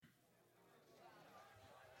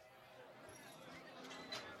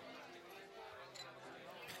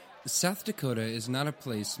South Dakota is not a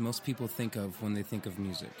place most people think of when they think of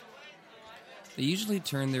music. They usually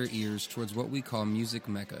turn their ears towards what we call music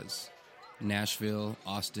meccas: Nashville,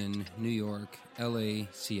 Austin, New York, LA,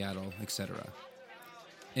 Seattle, etc.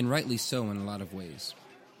 And rightly so in a lot of ways.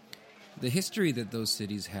 The history that those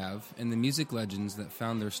cities have and the music legends that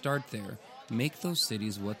found their start there make those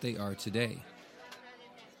cities what they are today.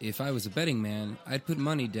 If I was a betting man, I'd put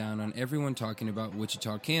money down on everyone talking about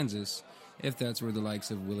Wichita, Kansas, if that's where the likes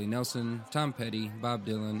of Willie Nelson, Tom Petty, Bob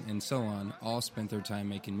Dylan, and so on all spent their time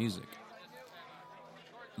making music.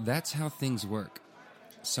 That's how things work.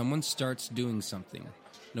 Someone starts doing something,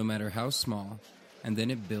 no matter how small, and then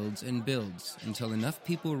it builds and builds until enough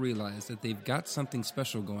people realize that they've got something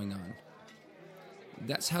special going on.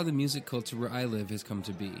 That's how the music culture where I live has come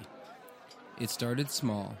to be. It started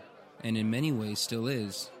small, and in many ways still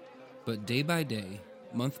is, but day by day,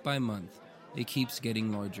 month by month, it keeps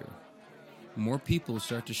getting larger. More people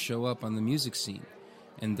start to show up on the music scene,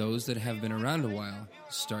 and those that have been around a while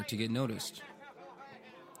start to get noticed.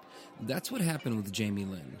 That's what happened with Jami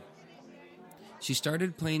Lynn. She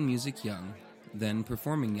started playing music young, then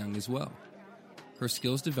performing young as well. Her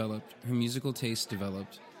skills developed, her musical taste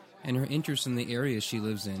developed, and her interest in the area she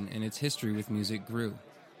lives in and its history with music grew.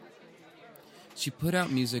 She put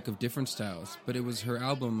out music of different styles, but it was her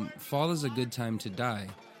album Fall Is a Good Time to Die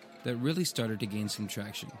that really started to gain some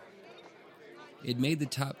traction. It made the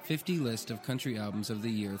top 50 list of country albums of the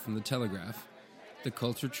year from The Telegraph. The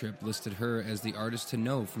Culture Trip listed her as the artist to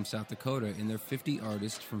know from South Dakota in their 50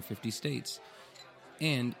 artists from 50 states.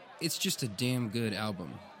 And it's just a damn good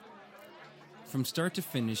album. From start to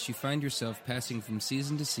finish, you find yourself passing from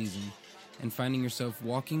season to season and finding yourself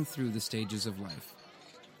walking through the stages of life,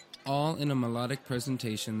 all in a melodic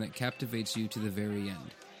presentation that captivates you to the very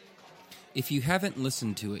end. If you haven't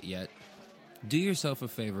listened to it yet, do yourself a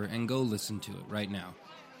favor and go listen to it right now.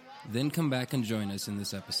 Then come back and join us in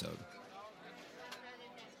this episode.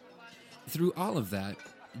 Through all of that,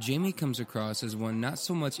 Jami comes across as one not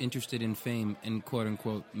so much interested in fame and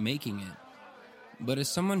quote-unquote making it, but as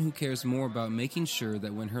someone who cares more about making sure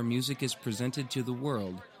that when her music is presented to the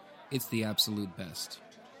world, it's the absolute best.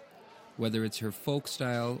 Whether it's her folk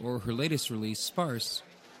style or her latest release, Sparse,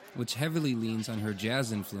 which heavily leans on her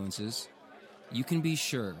jazz influences, you can be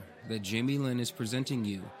sure that Jami Lynn is presenting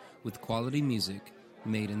you with quality music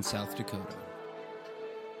made in South Dakota.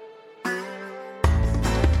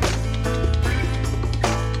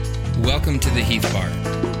 Welcome to the Heath Bar,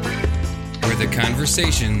 where the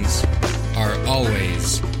conversations are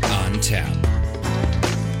always on tap.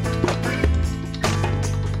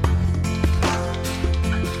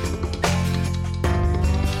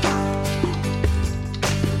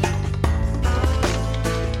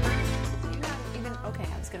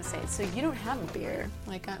 So you don't have a beer,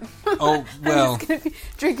 like I'm. Oh well. I'm just gonna be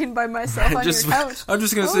drinking by myself on your couch. I'm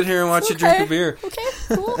just gonna sit here and watch you drink a beer. Okay,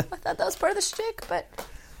 cool. I thought that was part of the shtick, but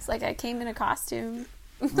it's like I came in a costume.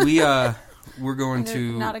 We're going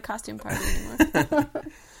to not a costume party anymore.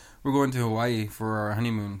 We're going to Hawaii for our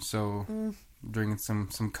honeymoon, so drinking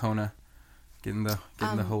some Kona, getting the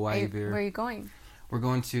Hawaii beer. Where are you going? We're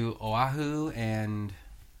going to Oahu and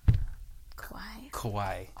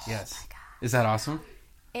Kauai. Yes. Oh my God. Is that awesome?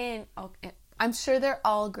 I'm sure they're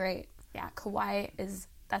all great. Yeah, Kauai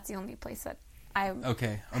that's the only place that I have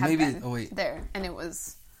been there, and it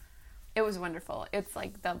was wonderful. It's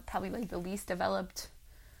like probably the least developed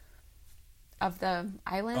of the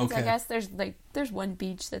islands. Okay. I guess there's one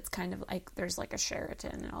beach that's kind of like there's like a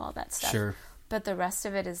Sheraton and all that stuff. Sure. But the rest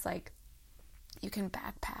of it is like you can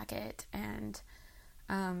backpack it, and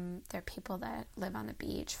there are people that live on the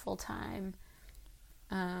beach full time.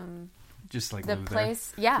 Just like the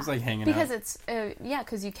place, there. Yeah, just like hanging because out. It's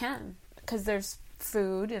because you can, because there's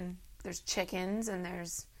food and there's chickens and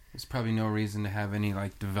there's probably no reason to have any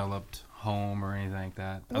like developed home or anything like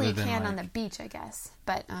that. Well, you can on the beach, I guess,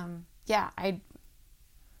 but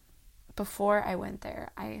before I went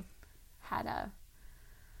there, I had a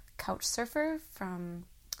couch surfer from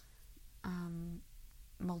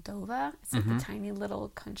Moldova. It's like the tiny little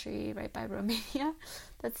country right by Romania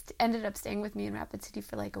that's ended up staying with me in Rapid City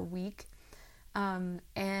for like a week.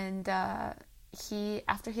 He,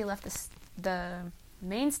 after he left the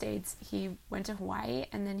main states, he went to Hawaii,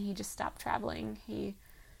 and then he just stopped traveling. He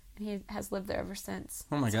has lived there ever since.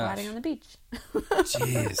 Oh my gosh. Squatting on the beach.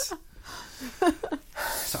 Jeez.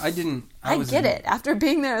 So I get it. After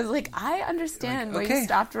being there, I was like, I understand why you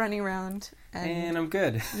stopped running around. And I'm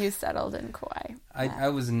good. You settled in Kauai. I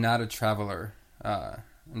was not a traveler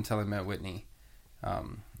until I met Whitney.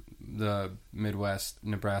 The Midwest,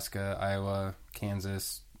 Nebraska, Iowa,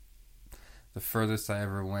 Kansas. The furthest I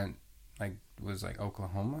ever went was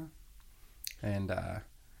Oklahoma, and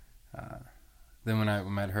then when I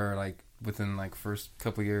met her, within first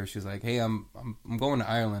couple of years, she's like, "Hey, I'm going to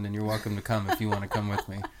Ireland, and you're welcome to come if you want to come with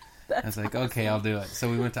me." I was like, "Okay, I'll do it." So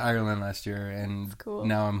we went to Ireland last year, and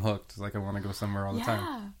now I'm hooked. I want to go somewhere all the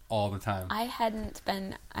time. All the time. I hadn't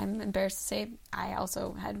been, I'm embarrassed to say, I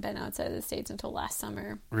also hadn't been outside of the States until last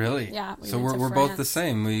summer. Really? Yeah. So we're both the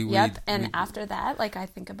same. And after that, I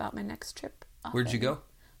think about my next trip. Where'd you go?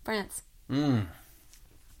 France.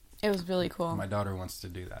 It was really cool. My daughter wants to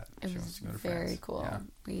do that. She wants to go to very France. Cool. Yeah.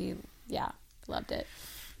 We loved it.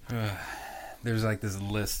 There's this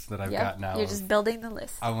list that I've got now. You're just building the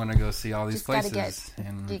list. I want to go see all these places.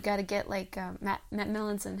 You got to get Matt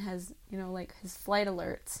Millinson has his flight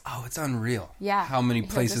alerts. Oh, it's unreal. Yeah. How many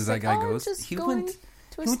places that guy goes. He went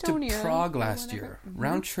to Prague last year.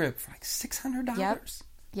 Round trip for $600. Yep.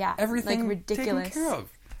 Yeah. Everything ridiculous. Taken care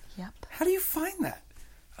of. Yep. How do you find that?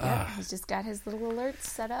 Yeah, he's just got his little alerts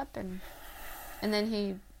set up, and then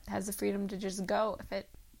he has the freedom to just go if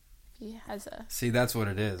he has a. See, that's what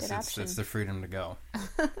it is. It's the freedom to go.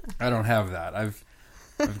 I don't have that. I've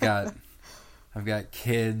got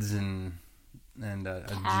kids and a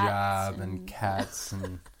job and cats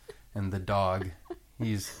and the dog.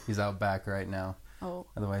 He's out back right now. Oh.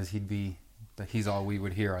 Otherwise he's all we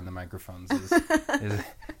would hear on the microphones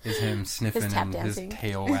is him sniffing and his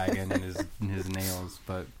tail wagging and his nails.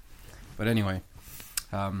 But anyway,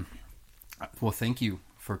 well, thank you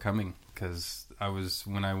for coming, because I was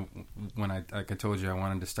when I like I told you I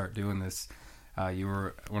wanted to start doing this. You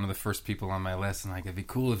were one of the first people on my list, and it'd be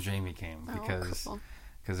cool if Jami came, because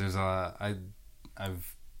there's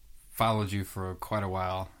I've followed you for quite a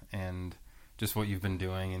while, and just what you've been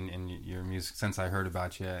doing and your music since I heard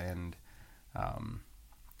about you, and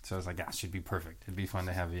so I was like, she'd be perfect. It'd be fun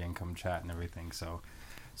to have you and come chat and everything. So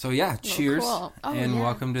yeah, cheers, and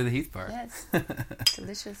welcome to the Heath Bar. Yes,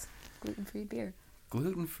 delicious gluten-free beer.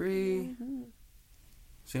 Gluten-free. Mm-hmm.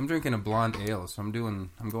 See, I'm drinking a blonde ale, so I'm going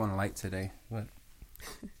light today, but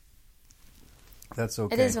that's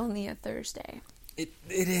okay. It is only a Thursday. It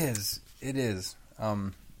is.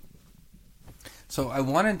 So I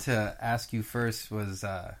wanted to ask you first was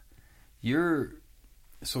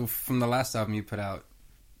so from the last album you put out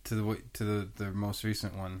to the most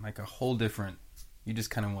recent one, a whole different. You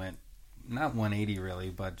just kind of went not 180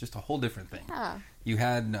 really, but just a whole different thing. Yeah. You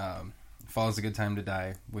had Fall is a Good Time to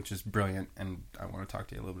Die, which is brilliant, and I want to talk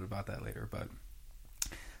to you a little bit about that later. But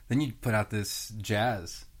then you put out this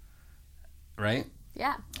jazz, right?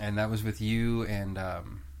 Yeah. And that was with you and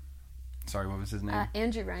sorry, what was his name?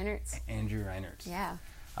 Andrew Reinertz. Andrew Reinertz. Yeah.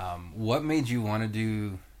 What made you want to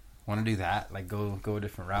do that? Go a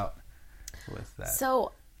different route with that?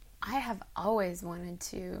 So, I have always wanted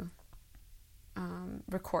to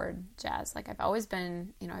record jazz. I've always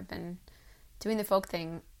been, I've been doing the folk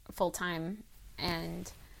thing full time,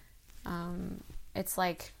 and it's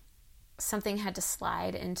like something had to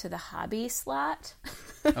slide into the hobby slot.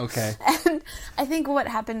 Okay. And I think what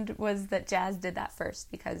happened was that jazz did that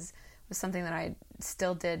first, because it was something that I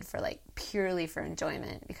still did for purely for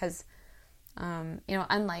enjoyment, because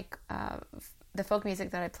unlike the folk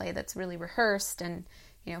music that I play that's really rehearsed, and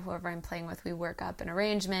whoever I'm playing with, we work up an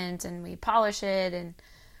arrangement and we polish it, and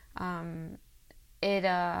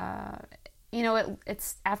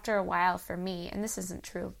it's after a while for me, and this isn't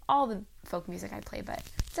true of all the folk music I play, but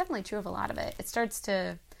it's definitely true of a lot of it. It starts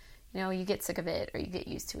to, you get sick of it, or you get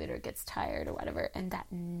used to it, or it gets tired or whatever, and that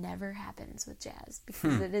never happens with jazz,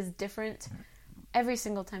 because it is different every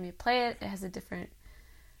single time you play it. It has a different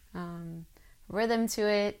rhythm to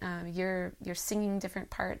it. You're singing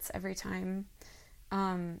different parts every time.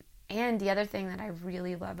 And the other thing that I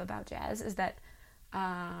really love about jazz is that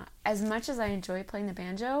as much as I enjoy playing the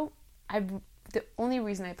banjo, the only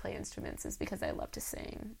reason I play instruments is because I love to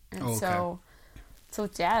sing. And so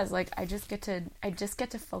with jazz, I just get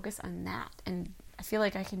to focus on that, and I feel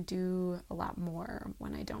like I can do a lot more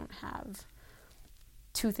when I don't have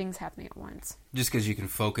two things happening at once. Just because you can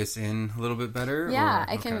focus in a little bit better? Yeah,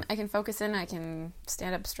 I can focus in, I can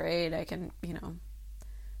stand up straight, I can,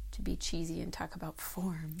 to be cheesy and talk about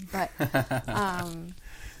form, but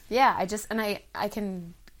yeah, I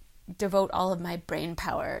can devote all of my brain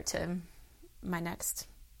power to my next,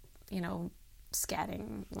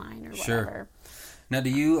 scatting line or whatever. Sure. Now,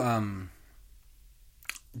 did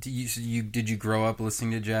you grow up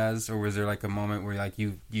listening to jazz, or was there a moment where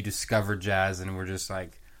you discovered jazz and were just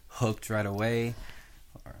hooked right away?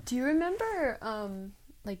 Or... Do you remember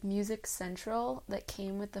Music Central that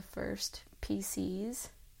came with the first PCs?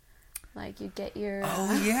 You'd get your...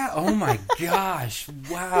 Oh, yeah. Oh, my gosh.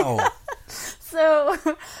 Wow. So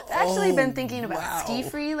I've actually been thinking about ski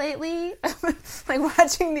free lately, like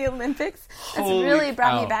watching the Olympics. That's really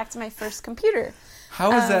brought me back to my first computer.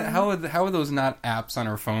 How is that? How are those not apps on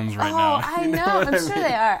our phones right now? I know. I'm sure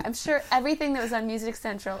they are. I'm sure everything that was on Music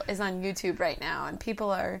Central is on YouTube right now, and people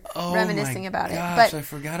are reminiscing about it. But I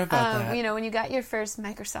forgot about that. You know, when you got your first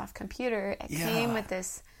Microsoft computer, it came with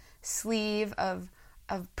this sleeve of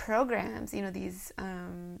programs. You know, these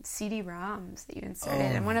CD-ROMs that you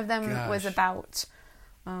inserted, and one of them was about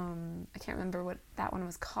I can't remember what that one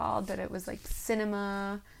was called, but it was like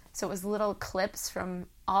cinema. So it was little clips from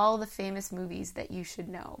all the famous movies that you should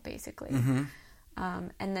know, basically. Mm-hmm.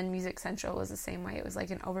 And then Music Central was the same way. It was like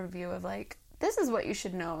an overview of like, this is what you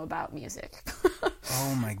should know about music.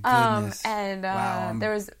 Oh my goodness. And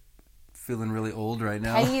there was... Feeling really old right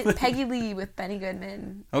now. Peggy Lee with Benny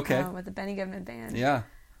Goodman. Okay. With the Benny Goodman Band. Yeah.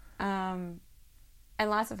 And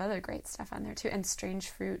lots of other great stuff on there too. And Strange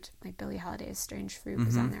Fruit, like Billie Holiday's Strange Fruit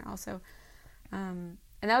was on there also.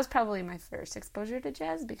 And that was probably my first exposure to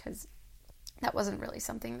jazz because that wasn't really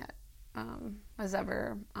something that was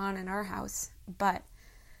ever on in our house. But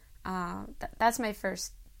that's my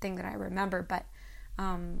first thing that I remember. But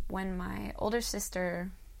when my older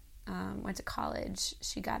sister went to college,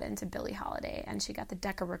 she got into Billie Holiday, and she got the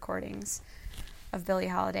Decca recordings of Billie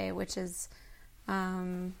Holiday, which is,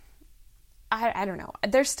 I don't know.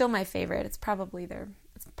 They're still my favorite. It's probably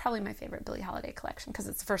my favorite Billie Holiday collection because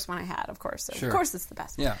it's the first one I had, of course. So of course it's the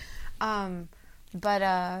best. Yeah. But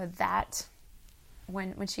that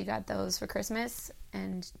when she got those for Christmas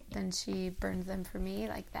and then she burned them for me,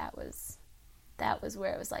 like that was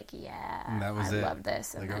where it was like, I love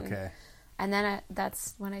this. And like, then, and then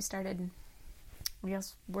that's when I started, I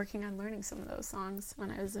guess, working on learning some of those songs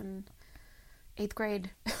when I was in 8th grade.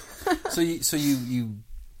 So you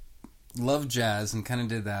love jazz and kind of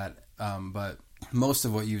did that, but most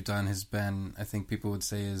of what you've done has been, I think people would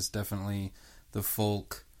say, is definitely the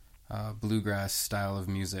folk, bluegrass style of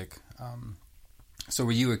music. So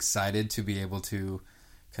were you excited to be able to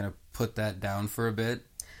kind of put that down for a bit?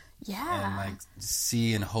 Yeah. And like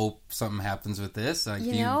see and hope something happens with this? Like,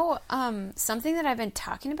 something that I've been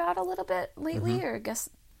talking about a little bit lately, or I guess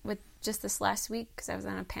with just this last week, because I was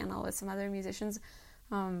on a panel with some other musicians,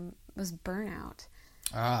 was burnout.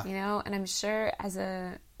 And I'm sure as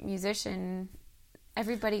a musician,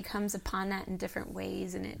 everybody comes upon that in different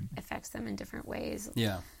ways, and it affects them in different ways.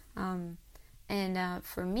 Yeah. And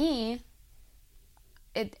for me,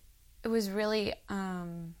 it was really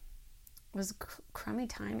was crummy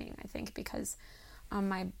timing, I think, because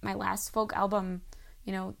my last folk album,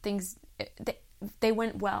 things they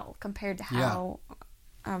went well compared to how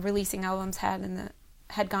releasing albums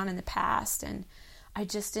had gone in the past, and I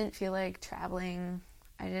just didn't feel like traveling.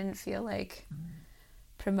 I didn't feel like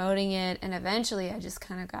promoting it, and eventually I just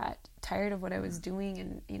kind of got tired of what I was doing,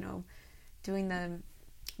 and doing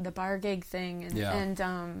the bar gig thing,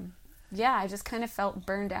 and I just kind of felt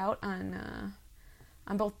burned out on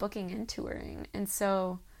both booking and touring, and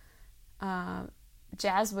so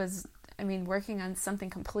jazz was, working on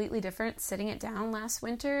something completely different, sitting it down last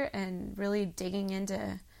winter and really digging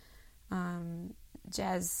into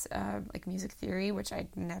jazz, like music theory, which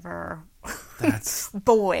I'd never.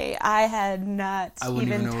 I had not. I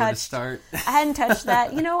wouldn't even know where to start. I hadn't touched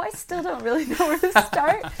that. I still don't really know where to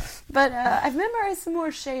start. But I've memorized some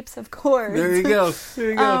more shapes of chords. There you go.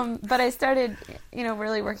 But I started,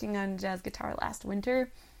 really working on jazz guitar last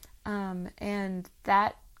winter, and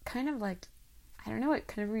that kind of like, I don't know, it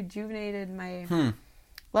kind of rejuvenated my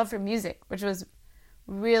love for music, which was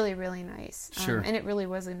really, really nice. Sure. And it really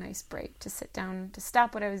was a nice break to sit down, to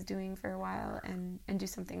stop what I was doing for a while and do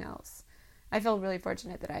something else. I feel really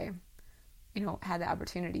fortunate that I, had the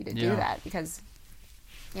opportunity to do that, because,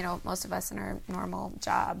 most of us in our normal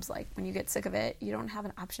jobs, like when you get sick of it, you don't have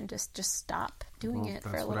an option to just stop doing it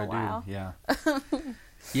for a little while. Yeah.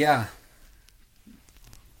 Yeah.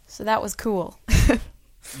 So that was cool.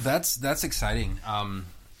 That's exciting.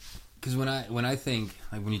 Because when I think,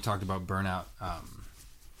 like when you talked about burnout,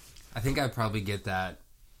 I think I probably get that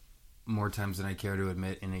more times than I care to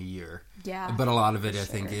admit in a year. Yeah. But a lot of it, I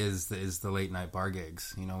think, is the late night bar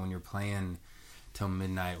gigs. When you're playing till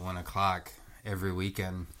midnight, 1:00 every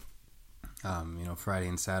weekend, Friday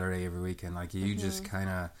and Saturday every weekend, like you just kind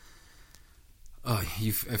of,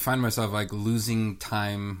 I find myself like losing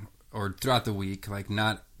time, or throughout the week, like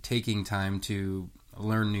not taking time to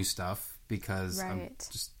learn new stuff. Because I'm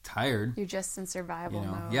just tired. You're just in survival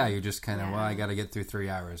mode. Yeah, you're just kind of, I got to get through 3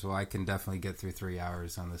 hours. Well, I can definitely get through 3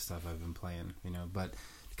 hours on the stuff I've been playing, But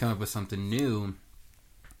to come up with something new,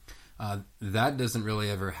 that doesn't really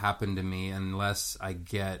ever happen to me unless I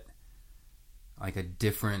get like a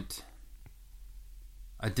different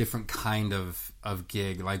a different kind of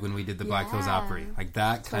gig, like when we did the Black Hills Opry. Like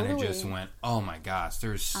that kind of just went, oh my gosh,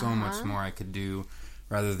 there's so much more I could do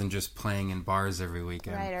rather than just playing in bars every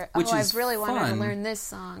weekend. Right, or I've really wanted to learn this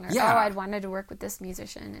song, or I'd wanted to work with this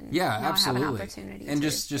musician, and now absolutely. I have an opportunity and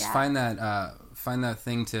just find that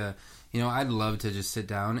thing to, I'd love to just sit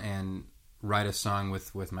down and write a song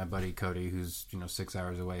with my buddy Cody, who's 6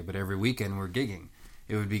 hours away, but every weekend we're gigging.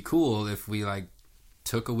 It would be cool if we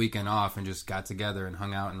took a weekend off and just got together and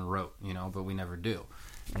hung out and wrote, but we never do.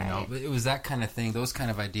 But it was that kind of thing, those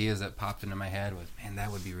kind of ideas that popped into my head with, man,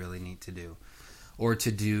 that would be really neat to do. Or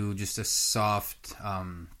to do just a soft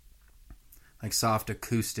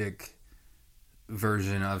acoustic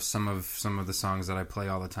version of some of the songs that I play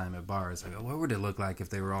all the time at bars. I go, what would it look like if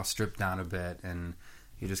they were all stripped down a bit and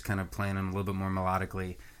you just kind of playing them a little bit more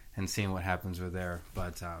melodically and seeing what happens with there.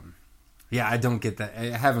 But I don't get that.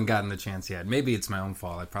 I haven't gotten the chance yet. Maybe it's my own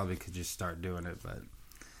fault. I probably could just start doing it, but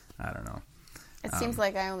I don't know. It seems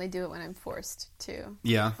like I only do it when I'm forced to.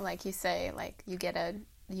 Yeah. Like you say, like you get a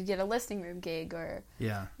listening room gig, or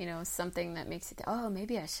something that makes you think, oh,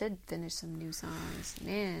 maybe I should finish some new songs,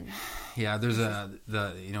 man. Yeah, there's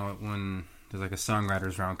when there's like a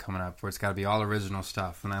songwriters round coming up where it's got to be all original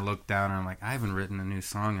stuff, and I look down and I'm like, I haven't written a new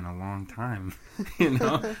song in a long time.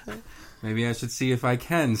 Maybe I should see if I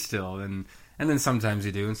can still, and then sometimes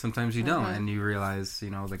you do and sometimes you don't, and you realize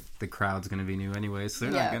the crowd's going to be new anyway, so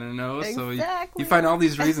they're not going to know. Exactly. So you find all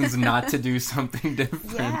these reasons not to do something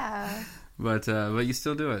different. Yeah. But you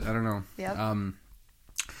still do it. I don't know. Yep.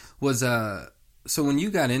 So when you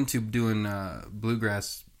got into doing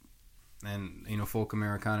bluegrass and folk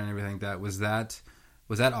Americana and everything like that, was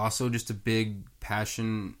that also just a big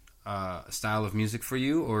passion style of music for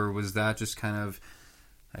you, or was that just kind of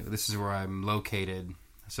like, this is where I'm located,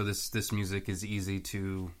 so this music is easy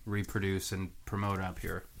to reproduce and promote up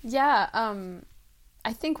here? Yeah,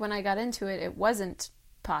 I think when I got into it, it wasn't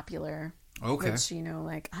popular. Okay. Which,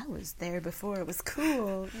 I was there before it was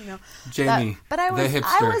cool, Jami, but I was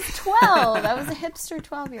 12. I was a hipster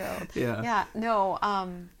 12-year-old. Yeah. Yeah. No,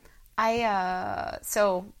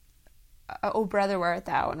 Oh Brother Where Art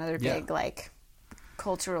Thou, another big,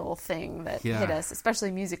 cultural thing that hit us, especially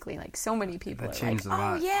musically. Like, so many people that are like,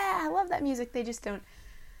 oh, yeah, I love that music. They just don't,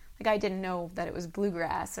 I didn't know that it was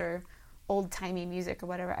bluegrass or old-timey music or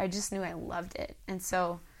whatever. I just knew I loved it. And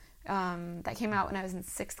so that came out when I was in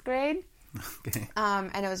 6th grade. Okay.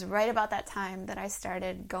 And it was right about that time that I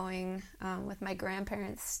started going with my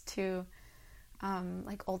grandparents to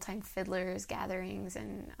old-time fiddlers gatherings,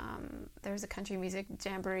 and there was a country music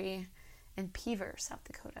jamboree in Peaver, South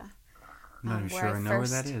Dakota. I'm not sure I know where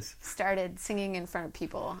that is. Started singing in front of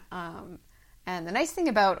people. And the nice thing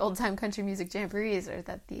about old-time country music jamborees are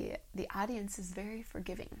that the audience is very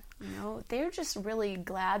forgiving. They're just really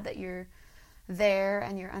glad that you're there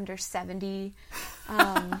and you're under 70,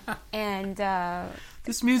 and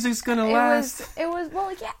this music's gonna last. It was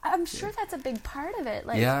I'm sure that's a big part of it,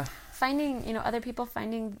 finding other people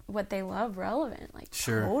finding what they love relevant,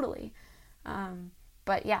 sure. Totally.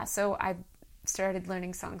 But yeah, so I started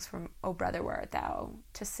learning songs from Oh Brother Where Art Thou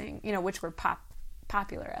to sing, which were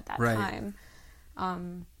popular at that time,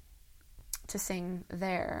 to sing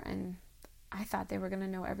there. And I thought they were going to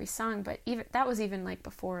know every song, but even that was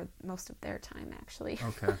before most of their time, actually.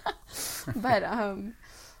 Okay.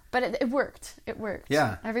 But it worked. It worked.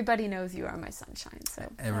 Yeah. Everybody knows You Are My Sunshine.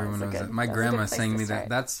 So everyone knows that. My grandma sang me that.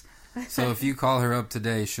 That's so. If you call her up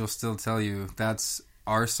today, she'll still tell you that's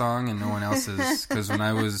our song and no one else's. Because when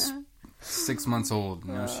I was 6 months old,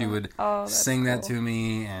 she would sing that to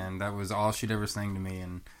me, and that was all she'd ever sang to me.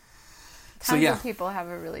 And tons of people have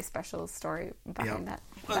a really special story behind that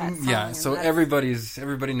song. So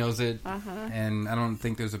everybody knows it, and I don't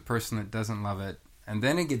think there's a person that doesn't love it. And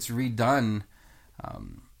then it gets redone. I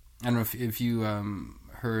don't know if you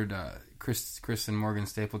heard Chris and Morgan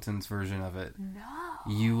Stapleton's version of it. No.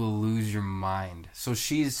 You will lose your mind. So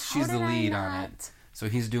she's the lead on it. So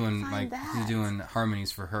he's doing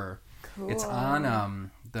harmonies for her. Cool. It's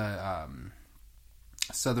on the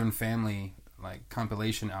Southern Family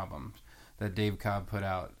compilation album that Dave Cobb put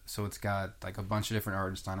out. So it's got a bunch of different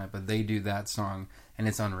artists on it, but they do that song, and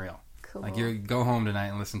it's unreal. Cool. You go home tonight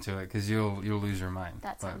and listen to it, because you'll lose your mind.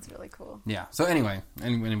 That sounds really cool. Yeah. So anyway,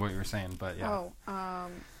 what you were saying, but yeah.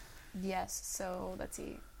 Yes. So let's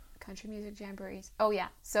see, country music jamborees. Oh yeah.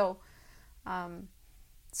 So,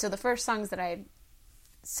 so the first songs that I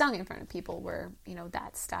sung in front of people were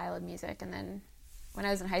that style of music, and then when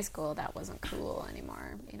I was in high school, that wasn't cool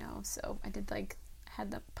anymore. So I did had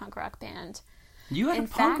the punk rock band. You had a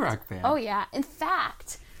punk rock band? Oh yeah. In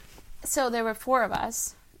fact, so there were 4 of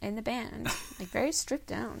us in the band, very stripped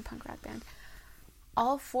down punk rock band.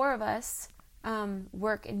 all 4 of us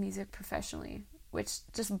work in music professionally, which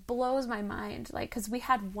just blows my mind. Like, because we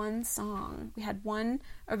had one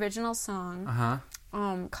original song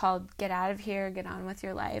called "Get Out of Here, Get On With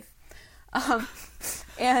Your Life,"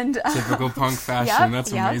 and typical punk fashion.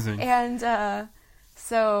 That's amazing. And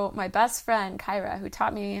so my best friend Kyra, who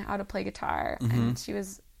taught me how to play guitar, and she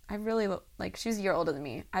was a year older than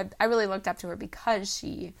me. I really looked up to her because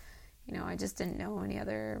she, I just didn't know any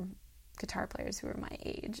other guitar players who were my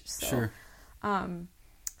age. So, sure.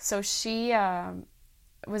 So she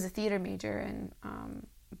was a theater major and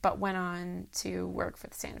but went on to work for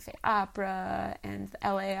the Santa Fe Opera and the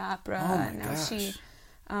LA Opera. Oh my and now gosh. she,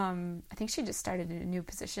 I think she just started in a new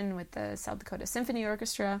position with the South Dakota Symphony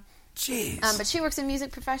Orchestra. Jeez. But she works in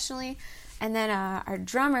music professionally. And then our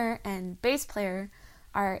drummer and bass player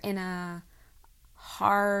are in a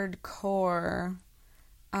hardcore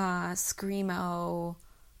screamo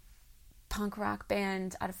punk rock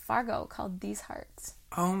band out of Fargo called These Hearts.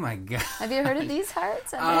 Oh my god. Have you heard of These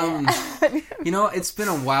Hearts? It's been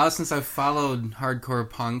a while since I've followed hardcore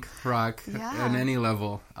punk rock at any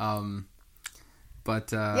level. But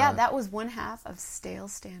that was one half of Stale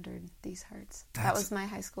Standard, These Hearts. That was my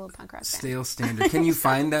high school punk rock band. Stale Standard. Can you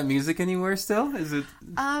find that music anywhere still? Is it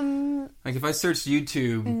like if I search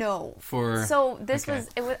YouTube? No. So this was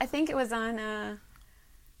I think it was on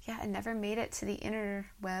it never made it to the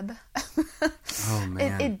interweb. Oh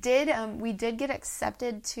man. It did. We did get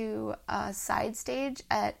accepted to a side stage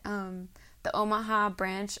at the Omaha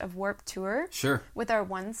branch of Warped Tour. Sure. With our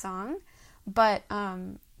one song, but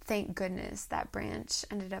thank goodness that branch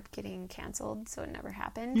ended up getting canceled, so it never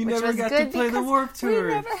happened. You never got to play the Warped Tour. We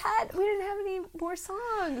didn't have any more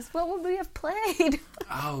songs. What would we have played?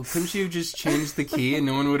 Oh, couldn't you just change the key and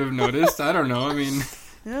no one would have noticed? I don't know. I mean,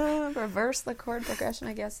 reverse the chord progression,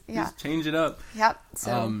 I guess. Yeah. Just change it up. Yep.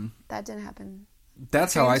 So that didn't happen.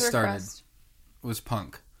 That's how I started. Was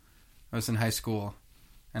punk. I was in high school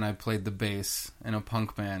and I played the bass in a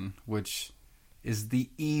punk band, which is the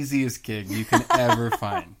easiest gig you can ever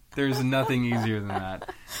find. There's nothing easier than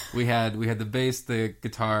that. We had the bass, the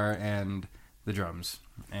guitar, and the drums,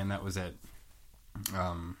 and that was it.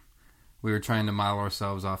 We were trying to model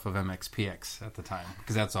ourselves off of MXPX at the time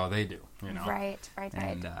because that's all they do, Right.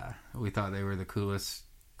 And we thought they were the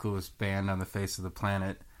coolest band on the face of the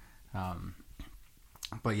planet.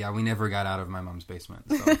 But yeah, we never got out of my mom's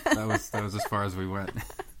basement, so that was as far as we went.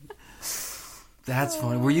 That's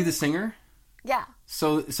funny. Were you the singer? Yeah.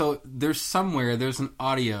 So there's an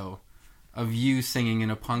audio of you singing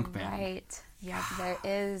in a punk band. Right. Yeah, there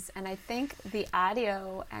is. And I think the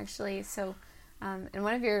audio actually, in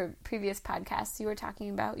one of your previous podcasts, you were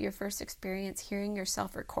talking about your first experience hearing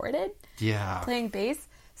yourself recorded. Yeah. Playing bass.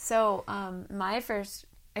 So my first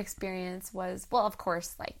experience was, well, of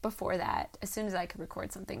course, like before that, as soon as I could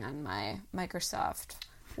record something on my Microsoft,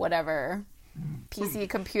 whatever, PC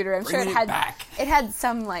computer, I'm sure it had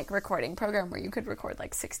some like recording program where you could record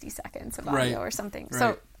like 60 seconds of audio or something. Right.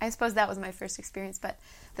 So I suppose that was my first experience. But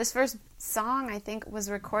this first song, I think, was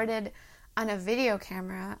recorded on a video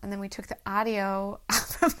camera, and then we took the audio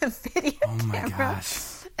out of the video camera. Oh my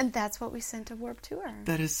gosh. And that's what we sent to Warped Tour.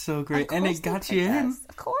 That is so great. And it got you in.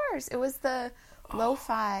 Of course. It was the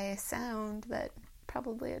lo-fi sound that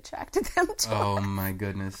probably attracted them to Oh us. My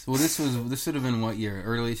goodness. Well, this would have been what year?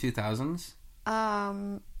 Early 2000s?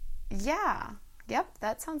 Yeah. Yep,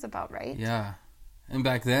 that sounds about right. Yeah. And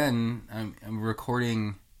back then, I'm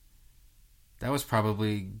recording, that was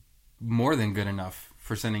probably more than good enough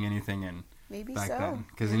for sending anything in. Maybe back so. then.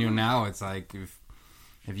 Because now it's like,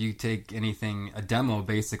 if you take anything, a demo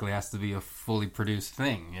basically has to be a fully produced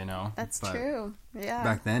thing, That's true. Yeah.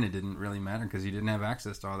 Back then, it didn't really matter because you didn't have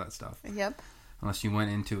access to all that stuff. Yep. Unless you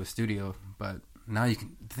went into a studio, but now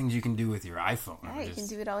things you can do with your iPhone. Yeah, you can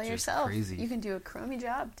do it all yourself. Crazy. You can do a Chromie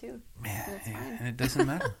job too. And it doesn't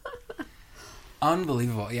matter.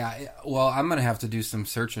 Unbelievable. Yeah. Well, I'm gonna have to do some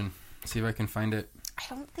searching, see if I can find it. I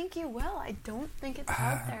don't think you will. I don't think it's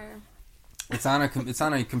out there. It's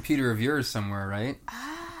on a computer of yours somewhere, right?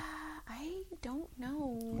 I don't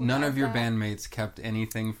know. None of your bandmates kept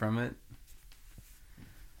anything from it?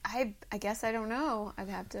 I guess I don't know. I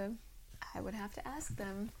would have to ask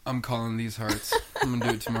them. I'm calling These Hearts. I'm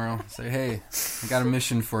gonna do it tomorrow. Say, hey, I got a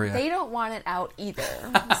mission for you. They don't want it out either,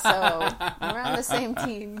 so we're on the same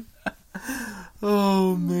team.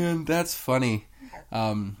 Oh man, that's funny.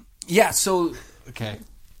 Yeah. So okay,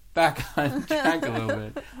 back on track a little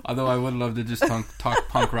bit. Although I would love to just talk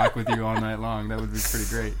punk rock with you all night long. That would be pretty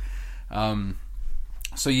great.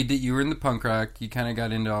 So you were in the punk rock. You kind of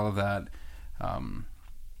got into all of that.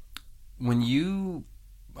 When you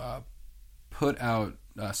put out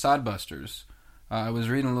Sodbusters, I was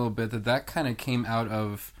reading a little bit that kind of came out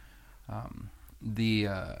of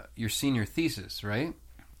your senior thesis, right?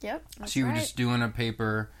 Yep. So you were just doing a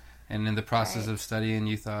paper, and in the process of studying,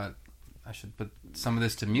 you thought, I should put some of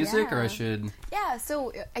this to music, or I should... Yeah,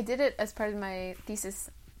 so I did it as part of my thesis,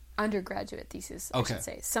 undergraduate thesis, I should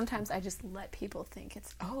say. Sometimes I just let people think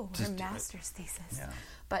it's, her master's thesis. Yeah.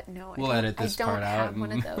 But no, we'll edit this part out. I don't have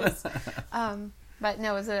one of those. But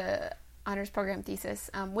no, it was a honors program thesis,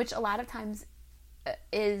 which a lot of times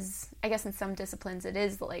is, I guess in some disciplines, it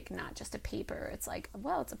is like not just a paper. It's like,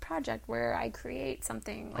 well, it's a project where I create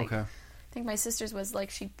something. Like, I think my sister's was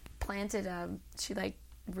like she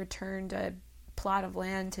returned a plot of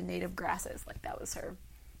land to native grasses. Like that was her.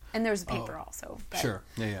 And there was a paper also. But, sure.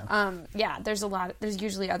 Yeah. There's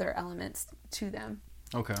usually other elements to them.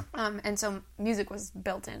 Okay. And so music was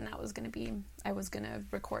built in. I was going to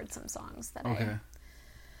record some songs that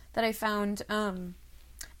I found.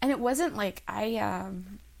 And it wasn't like I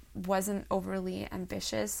wasn't overly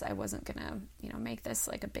ambitious. I wasn't going to, make this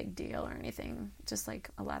like a big deal or anything. Just like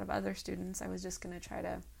a lot of other students, I was just going to try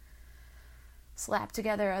to slap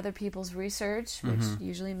together other people's research, which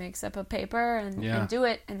usually makes up a paper, and do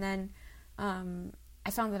it. And then I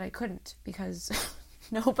found that I couldn't because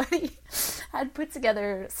nobody had put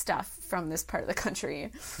together stuff from this part of the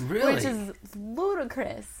country. Really? Which is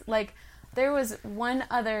ludicrous. Like, there was one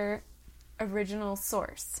other original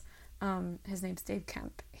source. His name's Dave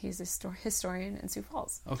Kemp. He's a historian in Sioux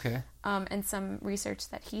Falls. Okay. And some research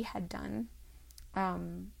that he had done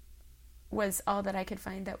was all that I could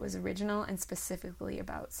find that was original and specifically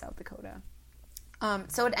about South Dakota.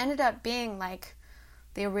 So it ended up being like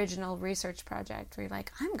the original research project where you're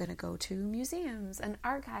like, I'm going to go to museums and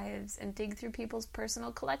archives and dig through people's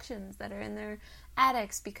personal collections that are in their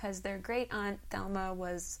attics because their great aunt Thelma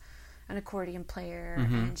was an accordion player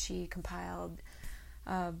and she compiled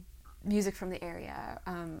music from the area.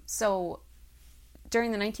 So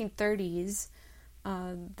during the 1930s,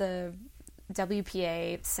 the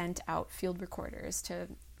WPA sent out field recorders to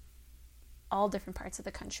all different parts of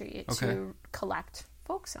the country to collect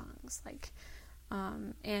folk songs.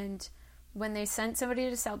 And when they sent somebody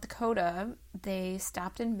to South Dakota, they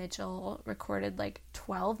stopped in Mitchell, recorded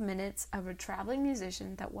 12 minutes of a traveling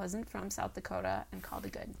musician that wasn't from South Dakota, and called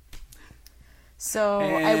it good. So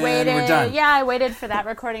I waited. We're done. Yeah, I waited for that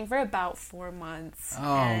recording for about 4 months.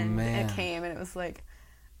 Man. It came, and it was like,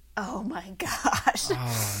 oh my gosh.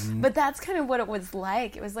 But that's kind of what it was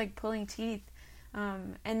like. It was like pulling teeth.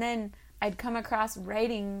 And then I'd come across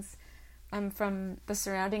writings from the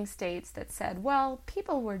surrounding states that said, well,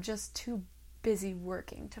 people were just too busy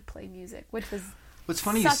working to play music, which was... What's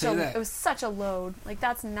funny you say that. It was such a load.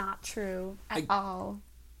 That's not true at all.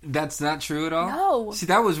 That's not true at all? No. See,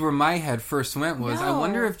 that was where my head first went was, I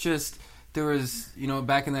wonder if just there was,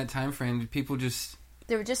 back in that time frame, people just...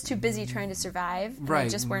 They were just too busy trying to survive. And right. They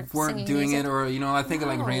just weren't doing music. it, or, I think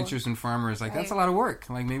of ranchers and farmers, that's a lot of work.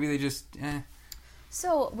 Maybe they just,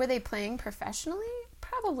 So, were they playing professionally?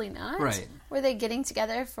 Probably not. Right. Were they getting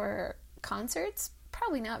together for concerts?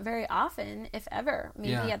 Probably not very often, if ever.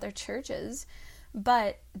 Maybe at their churches.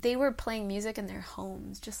 But they were playing music in their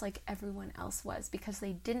homes, just like everyone else was, because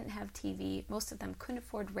they didn't have TV. Most of them couldn't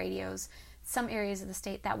afford radios. Some areas of the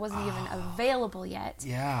state, that wasn't even available yet.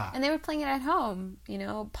 Yeah. And they were playing it at home.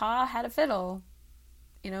 Pa had a fiddle,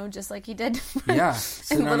 just like he did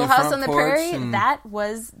in Little House on the Prairie.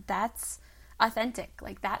 That's authentic.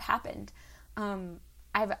 That happened.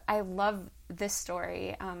 I love this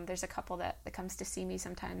story. There's a couple that comes to see me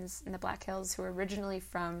sometimes in the Black Hills who are originally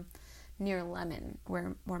from near Lemon,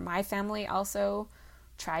 where my family also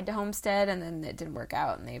tried to homestead, and then it didn't work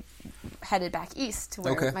out, and they headed back east to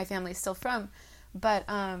where my family's still from. But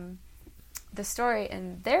the story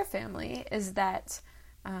in their family is that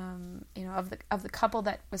of the couple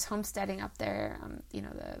that was homesteading up there,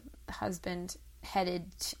 the husband headed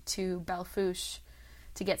to Belle Fourche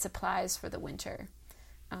to get supplies for the winter.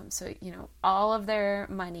 So, all of their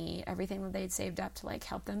money, everything that they'd saved up to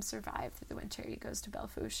help them survive through the winter, he goes to Belle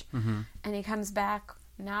Fourche. And he comes back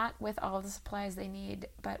not with all the supplies they need,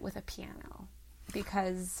 but with a piano.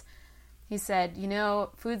 Because he said,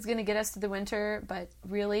 food's going to get us through the winter, but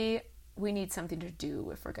really we need something to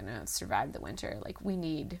do if we're going to survive the winter. We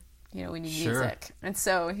need music. And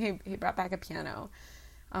so he brought back a piano.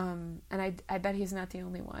 And I bet he's not the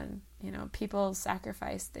only one. People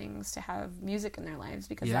sacrifice things to have music in their lives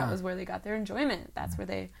because that was where they got their enjoyment. That's how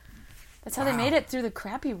they made it through the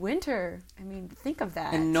crappy winter. I mean, think of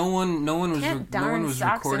that. And no one was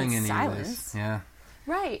recording any of this. Yeah.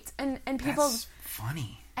 Right. And people... That's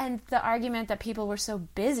funny. And the argument that people were so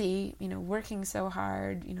busy, working so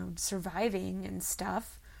hard, surviving and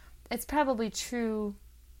stuff, it's probably true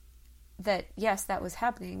that, yes, that was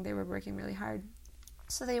happening. They were working really hard.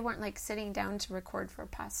 So they weren't like sitting down to record for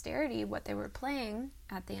posterity what they were playing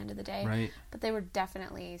at the end of the day. Right. But they were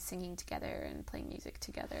definitely singing together and playing music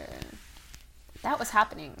together. And that was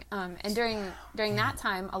happening. And during that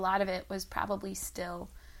time, a lot of it was probably still,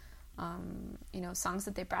 songs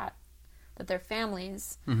that they brought, that their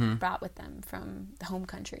families brought with them from the home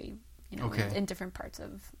country, in different parts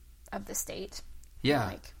of the state. Yeah.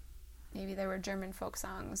 Like maybe there were German folk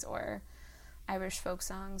songs or Irish folk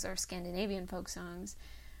songs or Scandinavian folk songs.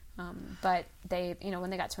 But they, when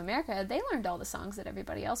they got to America, they learned all the songs that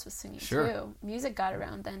everybody else was singing too. Music got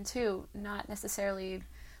around then too, not necessarily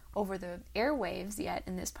over the airwaves yet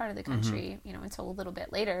in this part of the country, until a little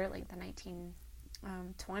bit later, like the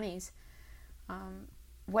 1920s.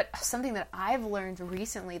 Something that I've learned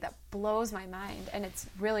recently that blows my mind, and it's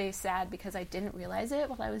really sad because I didn't realize it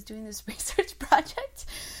while I was doing this research project,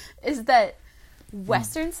 is that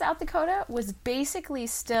Western South Dakota was basically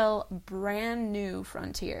still brand new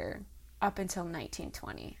frontier up until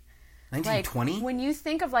 1920. 1920? Like, when you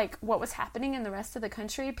think of like what was happening in the rest of the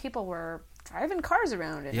country, people were driving cars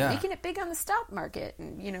around and making it big on the stock market,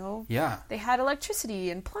 and they had electricity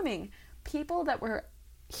and plumbing. People that were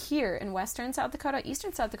here in Western South Dakota,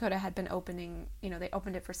 Eastern South Dakota had been opening, they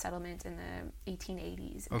opened it for settlement in the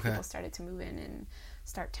 1880s, and people started to move in and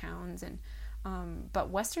start towns, and but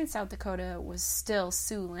Western South Dakota was still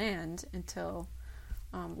Sioux land until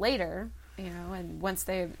later, and once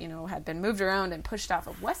they, had been moved around and pushed off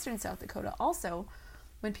of Western South Dakota also,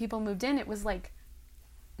 when people moved in, it was like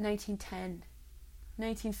 1910,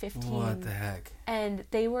 1915. What the heck? And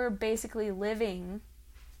they were basically living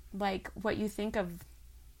like what you think of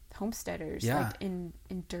homesteaders, like in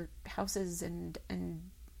dirt houses and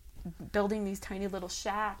building these tiny little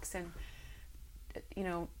shacks and,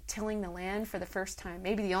 tilling the land for the first time,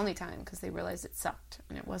 maybe the only time, because they realized it sucked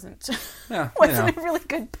and it wasn't a really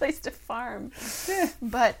good place to farm.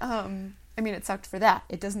 But it sucked for that.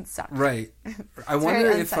 It doesn't suck. Right. I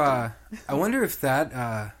wonder if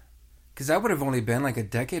that because that would have only been like a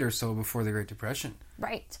decade or so before the Great Depression.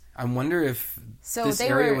 Right. I wonder if this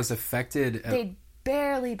area was affected. They'd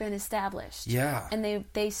barely been established. Yeah. And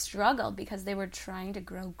they struggled because they were trying to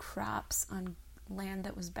grow crops on land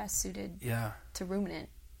that was best suited to ruminant,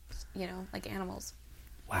 like animals.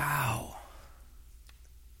 Wow.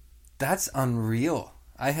 That's unreal.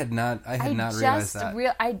 I had not realized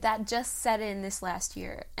that. That just set in this last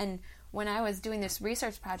year. And when I was doing this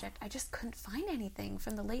research project, I just couldn't find anything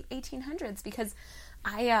from the late 1800s because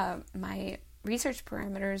my research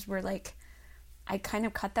parameters were like, I kind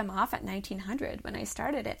of cut them off at 1900 when I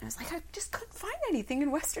started it. And I was like, I just couldn't find anything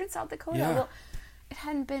in Western South Dakota. Yeah. Well, it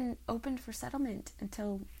hadn't been opened for settlement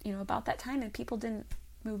until, about that time, and people didn't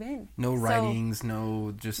move in. No writings,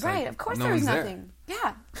 no just right, like, of course no there was one's nothing. There.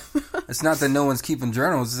 Yeah. It's not that no one's keeping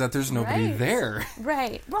journals, it's that there's nobody there.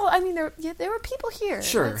 Right. Well, I mean, there were people here.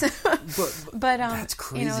 Sure. but that's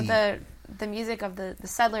crazy. The music of the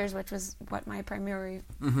settlers, which was what my primary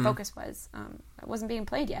focus was, it wasn't being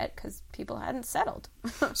played yet because people hadn't settled.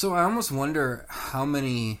 So I almost wonder how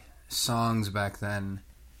many songs back then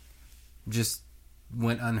just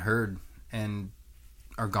went unheard and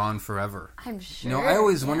are gone forever. I'm sure. I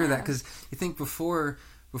always wonder that because you think before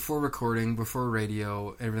recording, before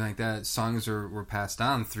radio, everything like that, songs were passed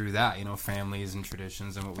on through that, families and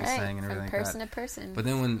traditions and what we sang and everything like that. From person to person. But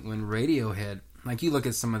then when radio hit, like you look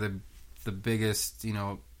at some of the biggest,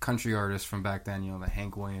 country artists from back then, the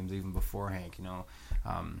Hank Williams, even before Hank,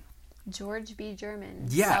 George B. German.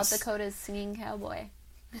 Yes. South Dakota's singing cowboy.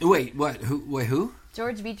 Wait, what? Who?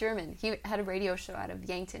 George B. German. He had a radio show out of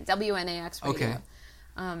Yankton, WNAX radio. Okay.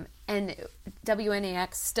 And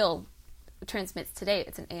WNAX still transmits today.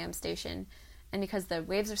 It's an AM station. And because the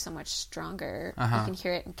waves are so much stronger, you can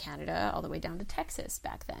hear it in Canada all the way down to Texas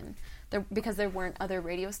back then. Because there weren't other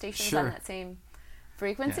radio stations on that same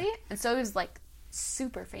frequency. Yeah. And so it was like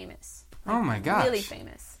super famous. Like, oh my gosh. Really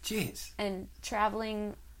famous. Jeez. And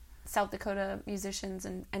traveling South Dakota musicians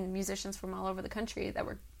and musicians from all over the country that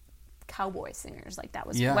were cowboy singers. Like that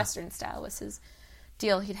was Western style was his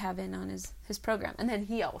deal he'd have in on his program. And then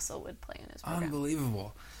he also would play in his program.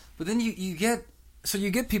 Unbelievable. But then you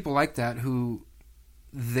get people like that who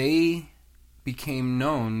they became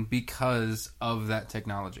known because of that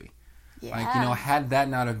technology. Yeah. Like, had that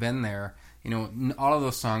not have been there, all of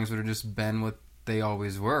those songs would have just been what they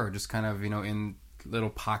always were, just kind of, in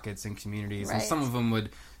little pockets and communities. Right. And some of them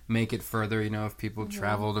would make it further, if people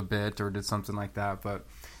traveled a bit or did something like that. But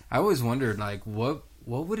I always wondered, like, what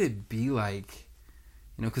would it be like,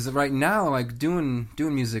 because right now, like, doing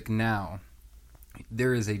music now,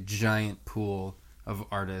 there is a giant pool of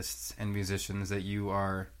artists and musicians that you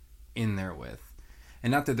are in there with. And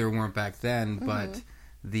not that there weren't back then, but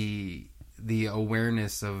the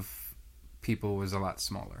awareness of people was a lot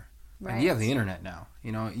smaller. Right. And you have the internet now.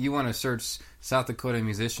 You know, you want to search South Dakota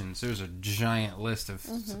musicians, there's a giant list of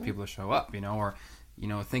people that show up, you know, or, you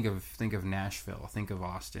know, think of Nashville, think of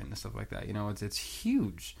Austin and stuff like that. You know, it's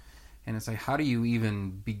huge. And it's like, how do you even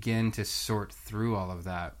begin to sort through all of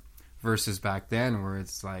that versus back then where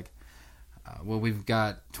it's like, well, we've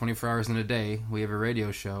got 24 hours in a day, we have a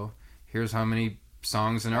radio show, here's how many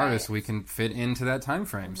songs and artists we can fit into that time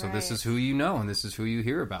frame. So this is who you know and this is who you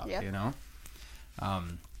hear about, you know?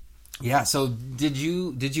 Yeah, so did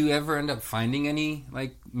you ever end up finding any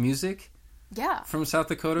like music? Yeah. From South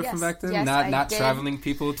Dakota from back then? Yes, not traveling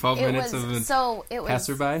people 12 minutes of a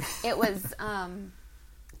passerby? It was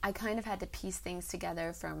I kind of had to piece things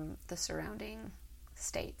together from the surrounding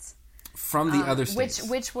states. From the other states.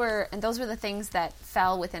 Which were, and those were the things that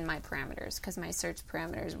fell within my parameters, because my search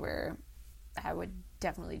parameters were, I would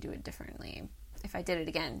definitely do it differently if I did it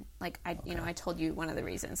again. Like, I told you one of the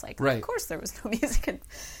reasons, like, of course there was no music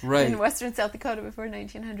in Western South Dakota before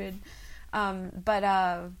 1900. But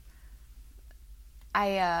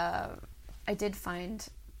I did find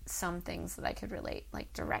some things that I could relate,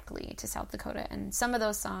 like, directly to South Dakota. And some of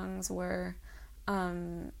those songs were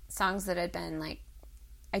songs that had been, like,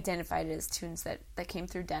 identified as tunes that came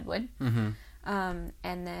through Deadwood. And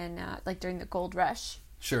then, like, during the Gold Rush.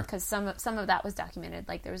 Sure. Because some of that was documented.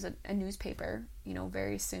 Like, there was a newspaper, you know,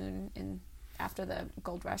 very soon after the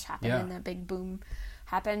Gold Rush happened and the big boom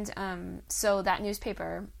happened. So that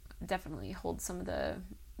newspaper definitely holds some of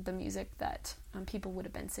the music that people would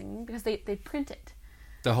have been singing, because they print it.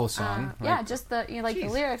 The whole song? Just the, you know, like, the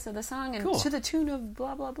lyrics of the song, and to the tune of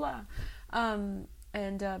blah, blah, blah.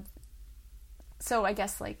 So I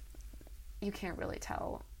guess, like, you can't really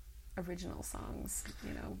tell original songs,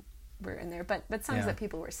 you know, were in there, but songs that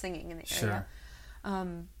people were singing in the area.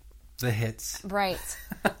 The hits. Right.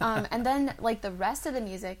 And then, like, the rest of the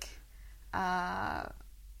music,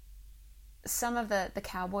 some of the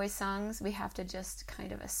cowboy songs, we have to just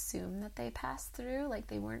kind of assume that they passed through, like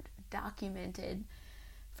they weren't documented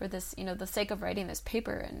for this, you know, the sake of writing this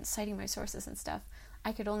paper and citing my sources and stuff.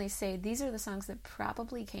 I could only say these are the songs that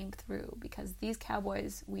probably came through, because these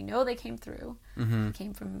cowboys, we know they came through.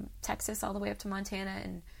 Came from Texas all the way up to Montana,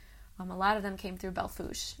 and a lot of them came through Belle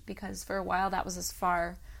Fourche, because for a while that was as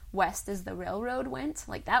far west as the railroad went.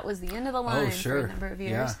 Like, that was the end of the line for a number of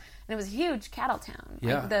years. And it was a huge cattle town,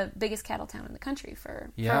 like the biggest cattle town in the country for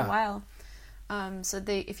a while. So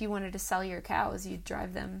if you wanted to sell your cows, you'd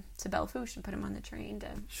drive them to Belle Fourche and put them on the train to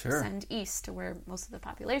send east to where most of the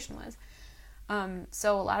population was.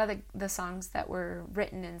 So a lot of the songs that were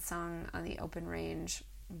written and sung on the open range,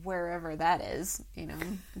 wherever that is, you know,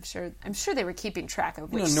 I'm sure they were keeping track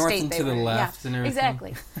of which north state and they to were. The left and everything.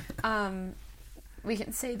 Exactly. We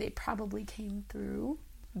can say they probably came through,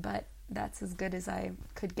 but that's as good as I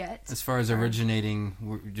could get. As far as originating,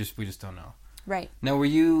 we just don't know. Right. Now,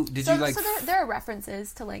 So there are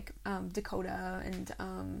references to, like, Dakota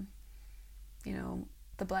and, you know,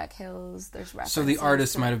 the Black Hills. There's references. So the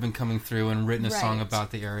artists might have been coming through and written a song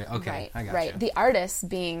about the area. Okay, I got you. Right. The artists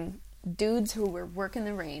being dudes who were working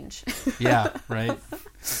the range. Right.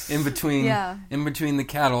 In between the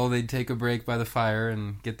cattle, they'd take a break by the fire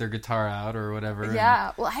and get their guitar out or whatever.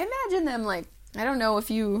 Yeah. Well, I imagine them, like, I don't know if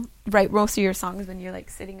you write most of your songs when you're, like,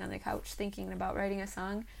 sitting on the couch thinking about writing a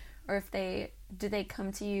song, or if do they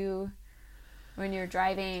come to you when you're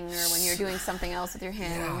driving or when you're doing something else with your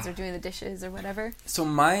hands or doing the dishes or whatever? So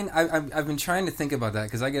mine, I've been trying to think about that,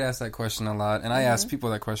 because I get asked that question a lot, and I ask people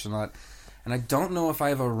that question a lot, and I don't know if I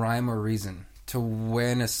have a rhyme or reason to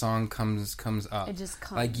when a song comes up. It just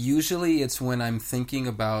comes. Like, usually it's when I'm thinking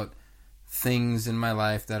about things in my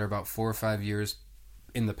life that are about 4 or 5 years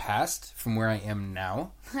in the past from where I am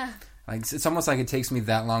now. Like, it's almost like it takes me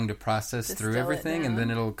that long to process through everything, and then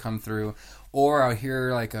it'll come through. Or I'll hear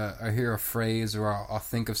a phrase, or I'll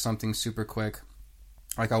think of something super quick.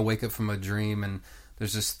 Like, I'll wake up from a dream, and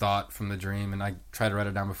there's this thought from the dream, and I try to write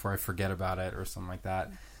it down before I forget about it, or something like that.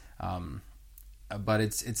 But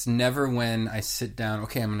it's never when I sit down,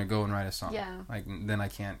 okay, I'm going to go and write a song. Yeah. Like, then I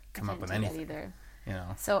can't come up with anything. Either. You know.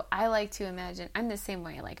 So I like to imagine, I'm the same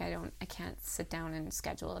way. Like, I can't sit down and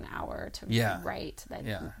schedule an hour to write that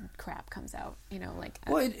crap comes out. You know, like.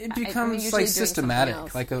 Well, it becomes like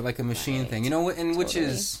systematic, like a machine thing. You know, and which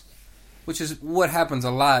is what happens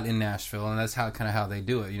a lot in Nashville, and that's how they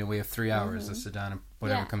do it. You know, we have 3 hours to sit down, and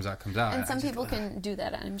whatever comes out comes out. And some people can do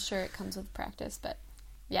that. I'm sure it comes with practice, but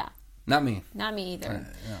yeah. Not me either.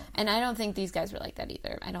 No. And I don't think these guys were like that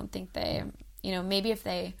either. I don't think they, you know, maybe if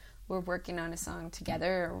they were working on a song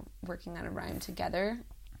together or working on a rhyme together.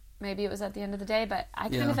 Maybe it was at the end of the day, but I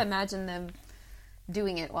kind of imagine them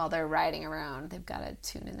doing it while they're riding around. They've got a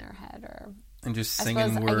tune in their head, and just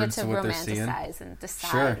singing words to what they're seeing. I get to romanticize and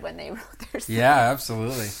decide when they wrote their song. Yeah,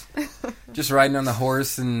 absolutely. Just riding on the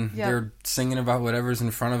horse and they're singing about whatever's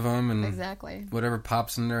in front of them and whatever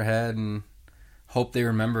pops in their head, and hope they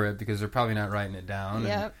remember it because they're probably not writing it down.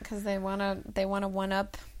 Yeah, because they wanna one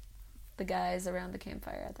up the guys around the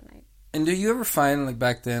campfire at the night. And do you ever find, like,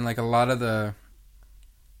 back then, like, a lot of the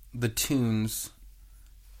tunes,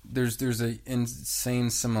 there's a insane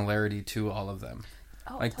similarity to all of them.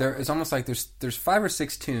 Oh, like totally. it's almost like there's 5 or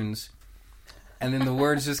 6 tunes, and then the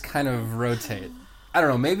words just kind of rotate. I don't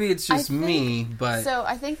know. Maybe it's just me, but so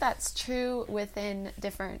I think that's true within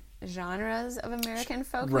different genres of American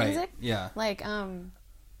folk music. Yeah, like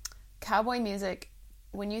cowboy music.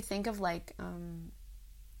 When you think of like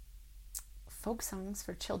folk songs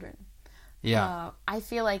for children, I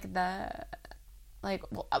feel like the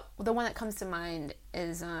one that comes to mind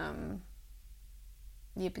is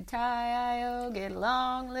Yippee-ki-yo, get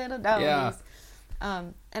along, little doggies. Yeah.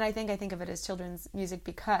 And I think of it as children's music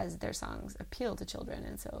because their songs appeal to children,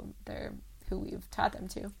 and so they're who we've taught them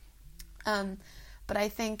to. But I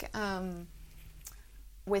think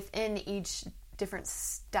within each different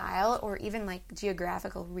style or even like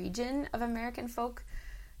geographical region of American folk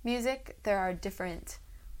music, there were different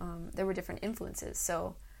influences.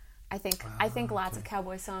 So I think lots of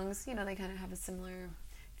cowboy songs, they kind of have a similar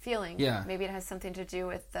feeling. Yeah. Maybe it has something to do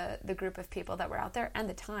with the group of people that were out there and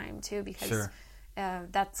the time too, because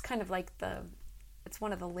that's kind of like it's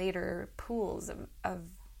one of the later pools of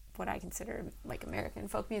what I consider like American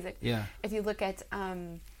folk music. Yeah. If you look at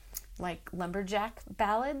like lumberjack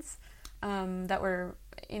ballads that were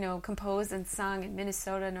composed and sung in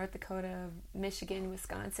Minnesota, North Dakota, Michigan,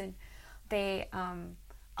 Wisconsin, they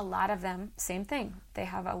a lot of them, same thing. They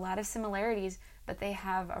have a lot of similarities, but they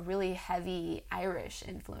have a really heavy Irish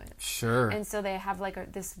influence. Sure. And so they have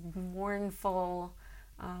like this mournful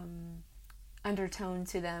undertone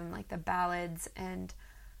to them, like the ballads, and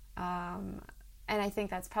I think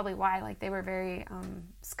that's probably why like they were very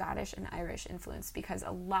Scottish and Irish influenced, because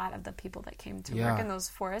a lot of the people that came to work in those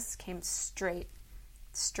forests came straight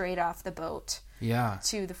off the boat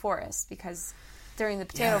to the forest, because during the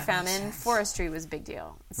potato famine, forestry was a big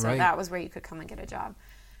deal. So that was where you could come and get a job.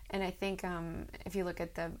 And I think if you look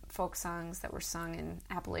at the folk songs that were sung in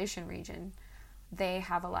Appalachian region, they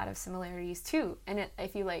have a lot of similarities too. And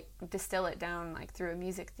if you like distill it down like through a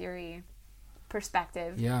music theory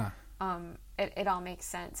perspective, it all makes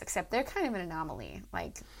sense. Except they're kind of an anomaly.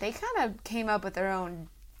 Like they kind of came up with their own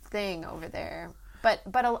thing over there. But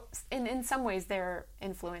in some ways they're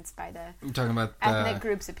influenced by You're talking about ethnic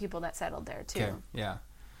groups of people that settled there too. Okay, yeah.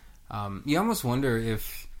 You almost wonder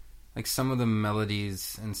if like some of the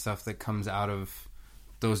melodies and stuff that comes out of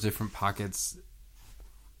those different pockets,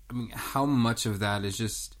 I mean, how much of that is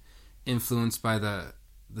just influenced by the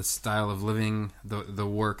style of living, the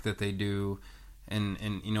work that they do, and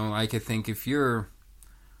I could think if you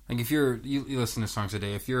listen to songs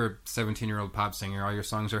today, if you're a 17-year-old pop singer, all your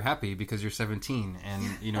songs are happy because you're 17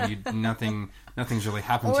 and nothing's really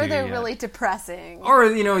happened to you. Or they're really depressing. Or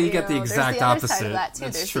you get the exact opposite. Side of that too.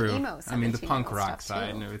 That's there's true. The emo I mean the punk rock side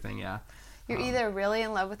too. And everything, yeah. You're either really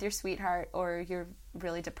in love with your sweetheart or you're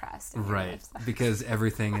really depressed. Right. Because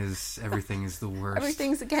everything is the worst.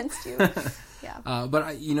 Everything's against you. Yeah. But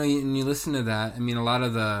when you listen to that, I mean a lot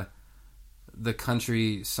of the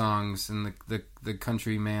country songs and the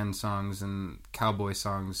country man songs and cowboy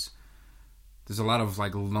songs, there's a lot of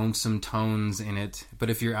like lonesome tones in it. But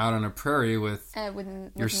if you're out on a prairie with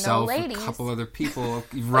yourself, no a couple other people,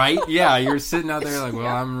 right? Yeah, you're sitting out there like, well,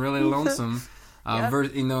 I'm really lonesome.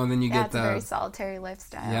 Then you get it's a very solitary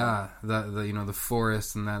lifestyle. Yeah, the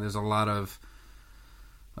forest and that. There's a lot of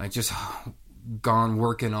like just gone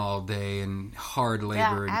working all day and hard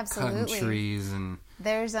labor and cutting trees and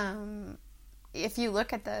there's if you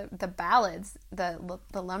look at the ballads, the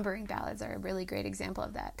lumbering ballads are a really great example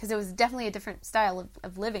of that, because it was definitely a different style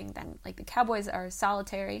of living then. Like the cowboys are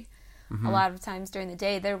solitary. Mm-hmm. A lot of times during the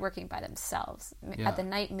day they're working by themselves. Yeah. At the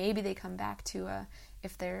night maybe they come back to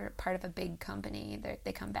if they're part of a big company,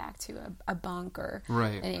 they come back to a bunk or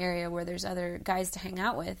an area where there's other guys to hang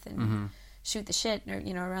out with and shoot the shit or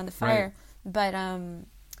around the fire. Right. But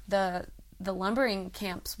the lumbering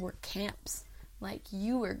camps were camps. Like,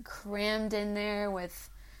 you were crammed in there with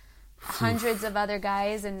hundreds of other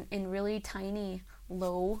guys in really tiny,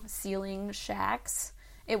 low-ceiling shacks.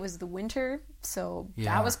 It was the winter, so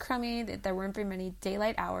that was crummy. There weren't very many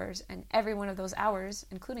daylight hours, and every one of those hours,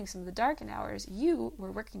 including some of the darkened hours, you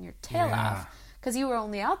were working your tail off, because you were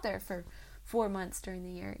only out there for 4 months during the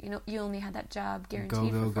year. You know, you only had that job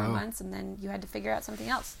guaranteed for 4 months, and then you had to figure out something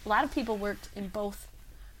else. A lot of people worked in both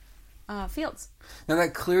fields. Now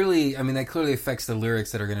that clearly affects the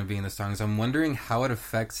lyrics that are going to be in the songs. I'm wondering how it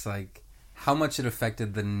affects, like, how much it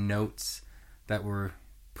affected the notes that were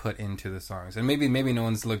put into the songs. And maybe no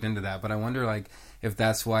one's looked into that, but I wonder, like, if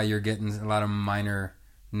that's why you're getting a lot of minor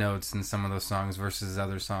notes in some of those songs versus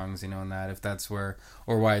other songs, you know, and that if that's where,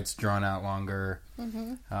 or why it's drawn out longer.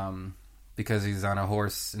 Because he's on a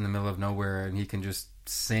horse in the middle of nowhere and he can just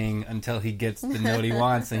sing until he gets the note he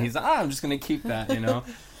wants, and he's I'm just going to keep that, you know.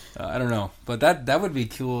 I don't know, but that would be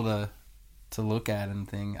cool to look at and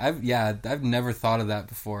think. I've never thought of that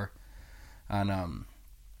before, on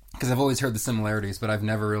because I've always heard the similarities, but I've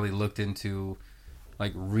never really looked into,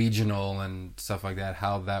 like, regional and stuff like that.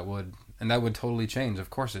 How that would totally change. Of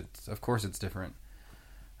course it's different.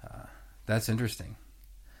 That's interesting.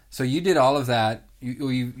 So you did all of that.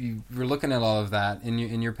 You were looking at all of that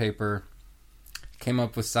in your paper. Came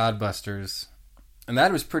up with Sodbusters, and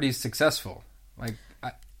that was pretty successful. Like.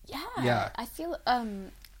 Yeah. I feel,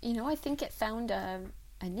 I think it found a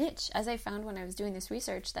niche, as I found when I was doing this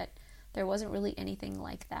research, that there wasn't really anything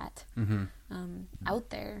like that out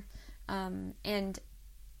there. And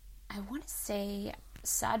I want to say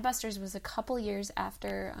Sodbusters was a couple years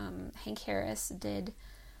after Hank Harris did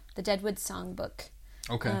the Deadwood Songbook.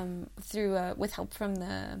 Okay. With help from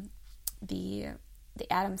the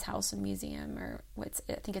Adams House and Museum, or I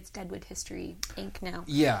think it's Deadwood History Inc. now.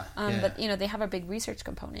 Yeah. But they have a big research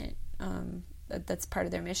component that's part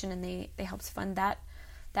of their mission, and they helped fund that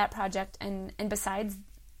project. And besides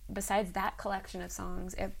that collection of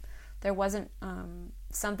songs, there wasn't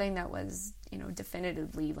something that was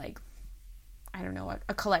definitively, like, I don't know,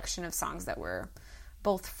 a collection of songs that were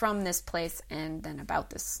both from this place and then about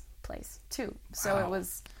this place too. So wow.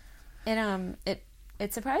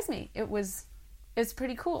 It surprised me. It's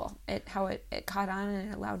pretty cool how it caught on,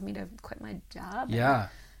 and it allowed me to quit my job. Yeah.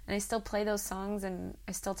 And I still play those songs, and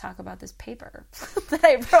I still talk about this paper that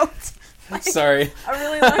I wrote. Like, sorry. A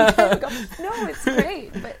really long time ago. No, it's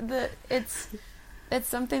great. But it's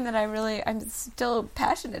something that I'm still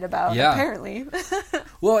passionate about, apparently.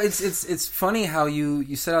 Well, it's funny how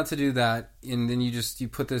you set out to do that, and then you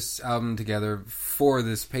put this album together for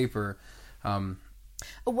this paper.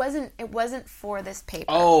 It wasn't for this paper.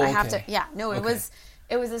 Oh, okay.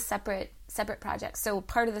 It was a separate project. So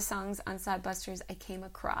part of the songs on Sodbusters I came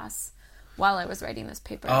across while I was writing this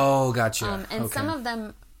paper. Oh, gotcha. And some of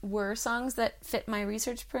them were songs that fit my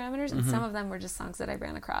research parameters, and some of them were just songs that I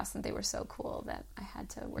ran across, and they were so cool that I had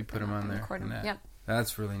to work. You put them on there. Record them. Yep.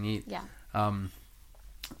 That's really neat. Yeah.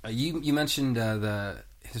 You mentioned the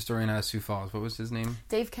historian out of Sioux Falls. What was his name?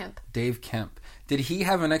 Dave Kemp. Dave Kemp. Did he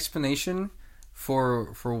have an explanation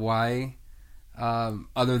for why,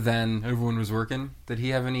 other than everyone was working? Did he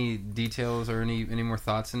have any details or any more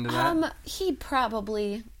thoughts into that? He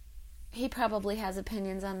probably has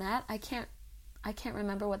opinions on that. I can't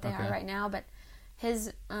remember what they are right now, but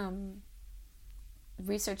his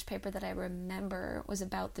research paper that I remember was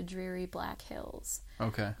about the dreary Black Hills.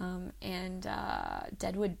 Okay. And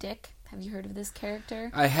Deadwood Dick. Have you heard of this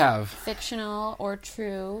character? I have. Fictional or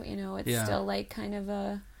true? It's still like kind of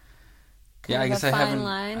a. I guess I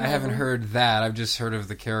haven't heard that. I've just heard of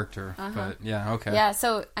the character. But yeah, okay. Yeah,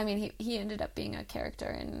 so I mean, he ended up being a character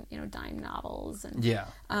in dime novels,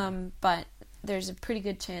 and but there's a pretty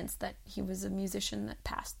good chance that he was a musician that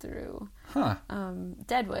passed through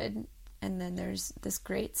Deadwood. And then there's this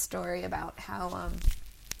great story about how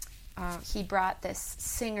he brought this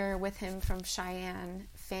singer with him from Cheyenne,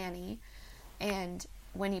 Fanny, and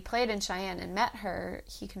when he played in Cheyenne and met her,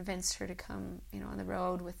 he convinced her to come, on the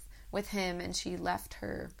road with him, and she left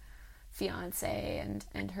her fiance,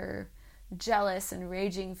 and her jealous and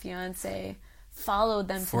raging fiance followed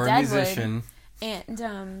them to Deadwood. For a musician.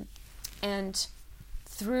 And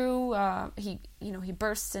through he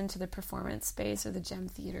bursts into the performance space or the Gem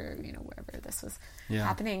Theater, wherever this was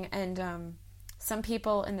happening, and some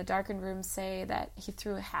people in the darkened room say that he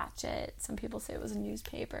threw a hatchet. Some people say it was a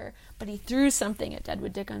newspaper, but he threw something at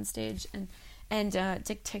Deadwood Dick on stage, and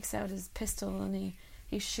Dick takes out his pistol and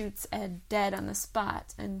he shoots Ed dead on the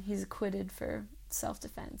spot, and he's acquitted for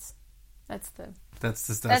self-defense. That's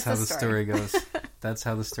how the story goes. That's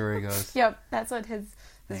how the story goes. Yep, that's what his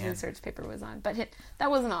research paper was on. But that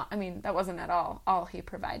wasn't all. I mean, that wasn't at all he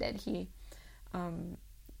provided. He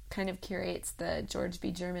kind of curates the George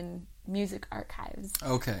B. German music archives.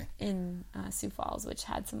 Okay. In Sioux Falls, which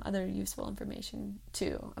had some other useful information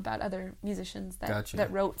too about other musicians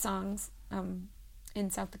that wrote songs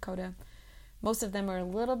in South Dakota. Most of them are a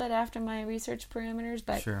little bit after my research parameters,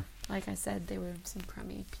 but sure. like I said, they were some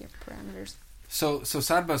crummy parameters. So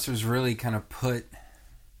Sodbusters really kind of put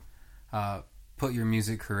your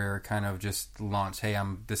music career kind of just launched. Hey,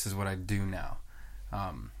 this is what I do now.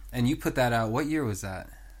 And you put that out. What year was that?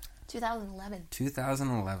 2011.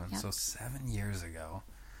 2011. Yep. So 7 years ago.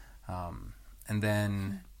 And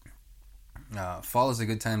then Fall is a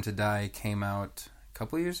Good Time to Die came out a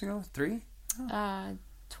couple years ago? 3?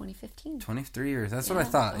 2015. 23 years. That's what I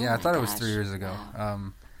thought. I thought it was 3 years ago.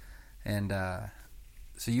 Wow.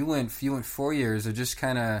 So you went 4 years of just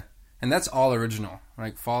kind of, and that's all original.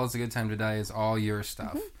 Like Fall is a Good Time to Die is all your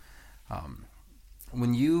stuff. Mm-hmm.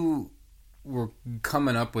 When you were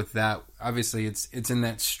coming up with that, obviously it's in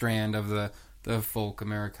that strand of the folk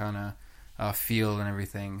Americana feel and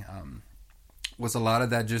everything. Was a lot of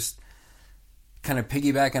that just kind of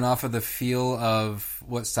piggybacking off of the feel of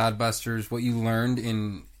what Sodbusters, what you learned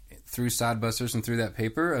through Sodbusters and through that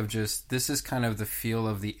paper of just, this is kind of the feel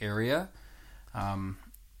of the area?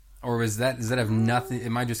 Or does that have nothing?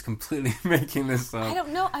 Am I just completely making this up? I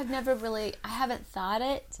don't know. I haven't thought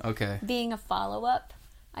it. Okay. Being a follow-up,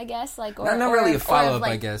 I guess. Like, not really a follow-up,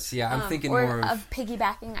 I guess. Yeah, I'm thinking more of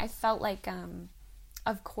piggybacking. I felt like,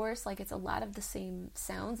 of course, like it's a lot of the same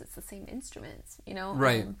sounds. It's the same instruments, you know?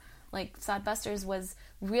 Right. Like Sodbusters was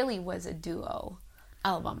a duo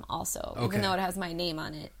album also, okay. Even though it has my name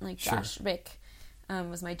on it. Like Josh Rick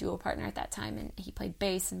was my duo partner at that time, and he played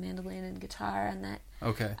bass and mandolin and guitar on that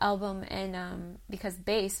album. And because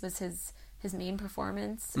bass was his main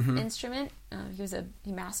performance instrument,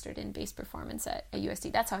 he mastered in bass performance at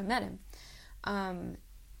USD. That's how I met him.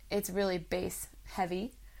 It's really bass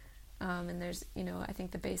heavy. And there's, I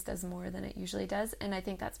think the bass does more than it usually does. And I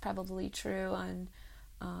think that's probably true on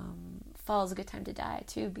Fall is a Good Time to Die,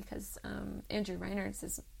 too, because Andrew Reinertz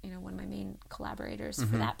is, one of my main collaborators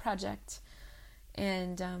for that project.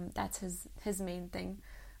 And that's his main thing.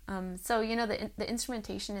 So, the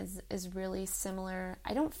instrumentation is really similar.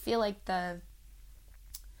 I don't feel like the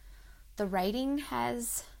writing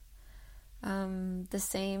has the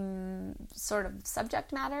same sort of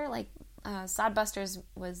subject matter. Like, Sodbusters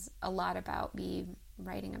was a lot about me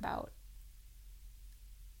writing about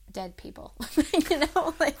dead people,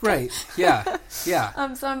 right? Yeah.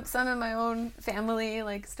 Some of my own family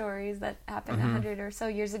stories that happened 100 or so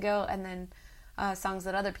years ago, and then songs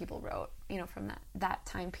that other people wrote, from that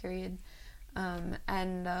time period. I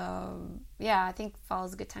think Fall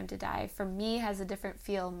is a Good Time to Die for me has a different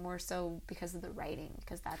feel, more so because of the writing,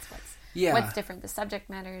 because that's what's different. The subject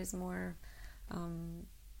matter is more.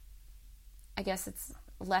 I guess it's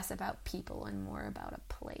less about people and more about a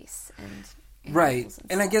place and right.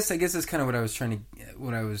 And I guess that's kind of what I was trying to.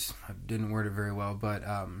 I didn't word it very well, but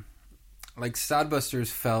like Sodbusters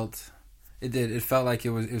felt like it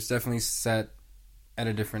was definitely set at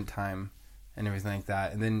a different time and everything like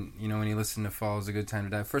that. And then when you listen to Fall is a Good Time to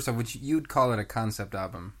Die, first off, you'd call it a concept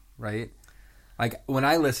album, right? Like when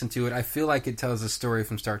I listen to it, I feel like it tells a story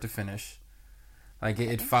from start to finish. Like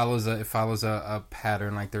it follows a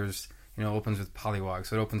pattern. Like there's. Opens with polywog,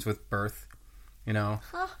 so it opens with birth,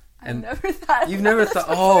 Huh, I've never thought. You've never thought?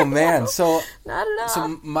 Oh man, so not at all.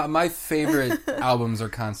 So my favorite albums are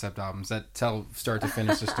concept albums that tell start to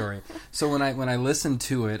finish the story. So when I listen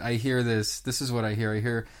to it, I hear this. This is what I hear. I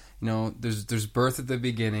hear there's birth at the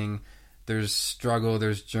beginning, there's struggle,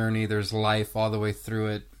 there's journey, there's life all the way through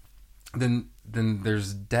it. Then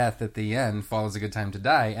there's death at the end. Fall is a Good Time to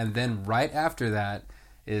Die, and then right after that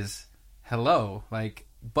is hello,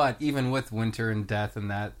 But even with winter and death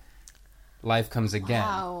and that, life comes again.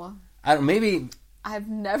 Wow. I've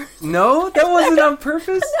never... No? That wasn't on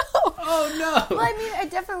purpose? No. Oh, no. Well, I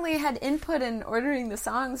definitely had input in ordering the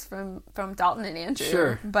songs from Dalton and Andrew.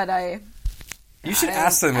 Sure. But You should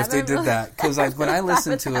ask them if they did that. Because when I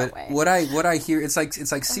listen to it, what I hear, it's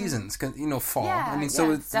like seasons. Fall. Yeah, it's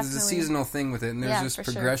a seasonal thing with it. And there's this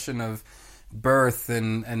progression of birth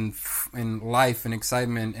and life and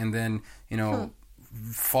excitement. And then,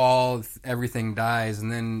 fall, everything dies, and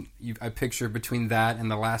then I picture between that and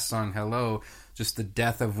the last song, Hello, just the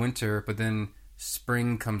death of winter, but then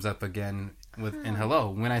spring comes up again in Hello.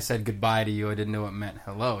 When I said goodbye to you, I didn't know it meant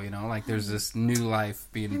hello, there's this new life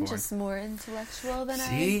being born. I'm just more intellectual than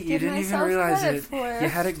See, you didn't even realize it. For. You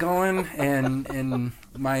had it going, and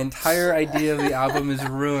my entire idea of the album is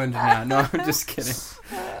ruined now. No, I'm just kidding.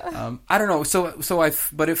 I don't know,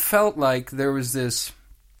 but it felt like there was this,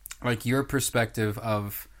 your perspective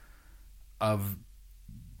of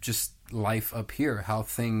just life up here, how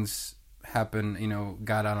things happen,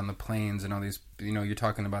 got out on the plains and all these, you're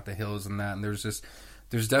talking about the hills and that, and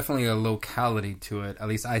there's definitely a locality to it. At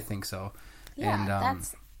least I think so. Yeah, and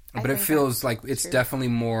but it feels like it's true. Definitely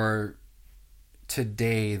more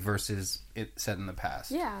today versus it set in the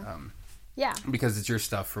past. Yeah. Because it's your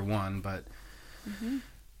stuff for one, but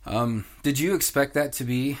did you expect that to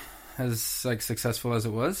be as like successful as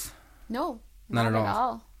it was? No, not at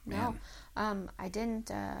all. No. I didn't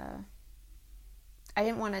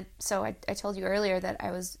want to. So I told you earlier that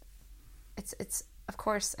it's of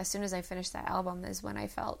course, as soon as I finished that album is when I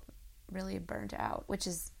felt really burnt out, which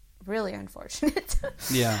is really unfortunate.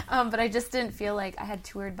 Yeah. But I just didn't feel like I had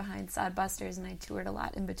toured behind Sodbusters, and I toured a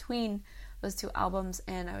lot in between those two albums,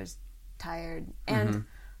 and I was tired. And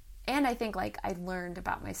I think like I learned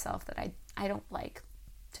about myself that I don't like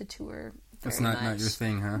to tour very much. That's not your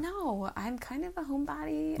thing, huh? No, I'm kind of a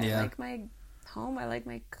homebody. Yeah. I like my home. I like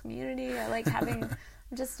my community. I like having... I'm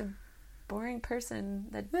just a boring person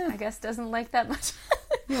that I guess doesn't like that much.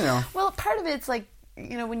 Well, part of it's like,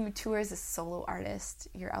 when you tour as a solo artist,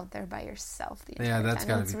 you're out there by yourself the entire time. That's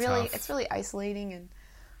gotta be tough. It's really isolating,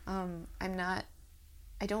 and I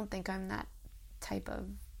don't think I'm that type of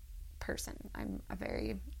person. I'm a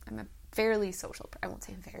fairly social, I won't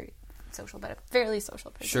say very social, but a fairly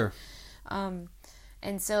social person. Sure.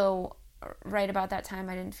 And so right about that time,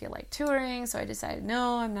 I didn't feel like touring, so I decided,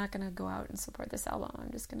 no, I'm not going to go out and support this album.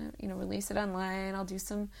 I'm just going to, release it online. I'll do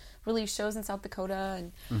some release shows in South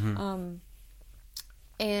Dakota,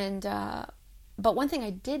 but one thing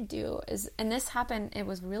I did do is, and this happened, it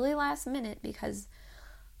was really last minute because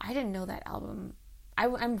I didn't know that album.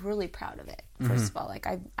 I'm really proud of it, first of all. Like,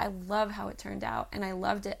 I love how it turned out, and I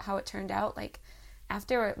loved it how it turned out. Like,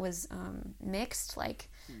 after it was mixed, like,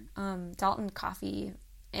 Dalton Coffey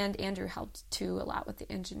and Andrew helped too a lot with the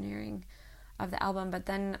engineering of the album, but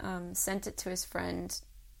then sent it to his friend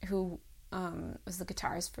who was the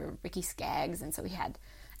guitarist for Ricky Skaggs, and so he had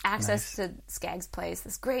access to Skaggs' place,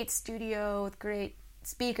 this great studio with great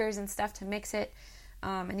speakers and stuff to mix it.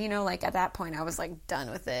 And like at that point I was like done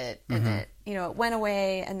with it, and it it went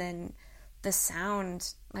away, and then the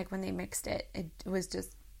sound, like when they mixed it, it was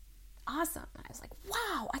just awesome. I was like,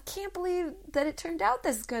 wow, I can't believe that it turned out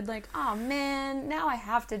this good. Like, oh man, now I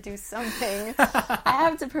have to do something. I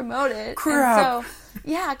have to promote it. Crap. And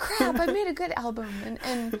so, I made a good album.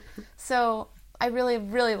 And so I really,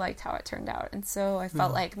 really liked how it turned out. And so I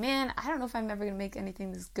felt like, man, I don't know if I'm ever going to make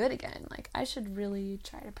anything this good again. Like, I should really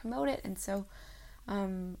try to promote it. And so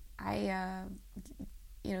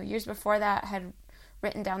years before that, had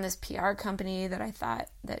written down this PR company that I thought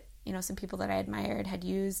that, some people that I admired had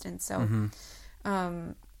used. And so,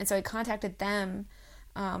 so I contacted them,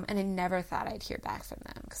 and I never thought I'd hear back from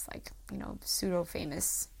them. Cause pseudo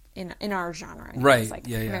famous in our genre. Right. It's like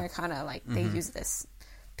Americana, like they use this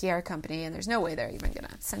PR company, and there's no way they're even going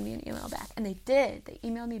to send me an email back. And they did. They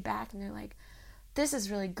emailed me back, and they're like, this is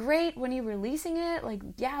really great. When are you releasing it? Like,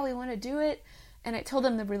 yeah, we want to do it. And I told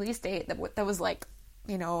them the release date that was like,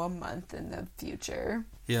 a month in the future.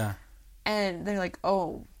 Yeah. And they're like,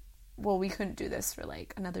 oh, well, we couldn't do this for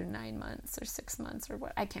like another 9 months or 6 months or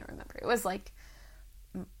what. I can't remember. It was like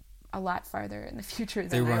a lot farther in the future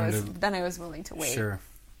than I was willing to wait. Sure.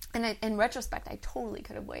 And in retrospect, I totally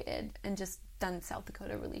could have waited and just done South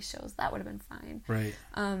Dakota release shows. That would have been fine. Right.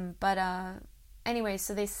 Anyway,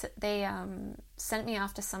 so they sent me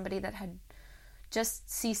off to somebody that had just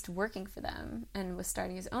ceased working for them and was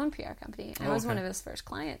starting his own PR company. And I was one of his first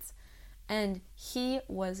clients. And he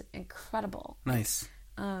was incredible. Nice.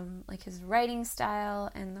 Like his writing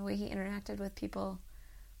style and the way he interacted with people,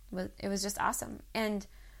 it was just awesome. And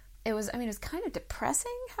it was kind of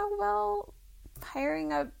depressing how well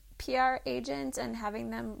hiring a PR agent and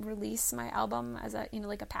having them release my album as a,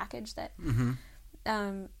 like a package that,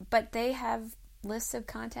 but they have lists of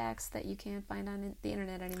contacts that you can't find on the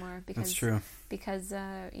internet anymore because, that's true. Because,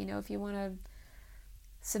 if you want to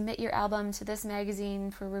submit your album to this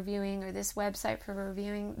magazine for reviewing or this website for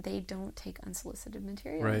reviewing, they don't take unsolicited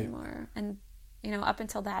material anymore. And, up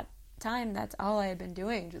until that time, that's all I had been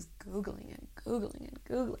doing, just Googling and Googling and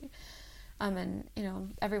Googling. And,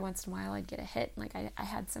 every once in a while I'd get a hit. Like I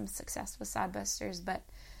had some success with Sodbusters, but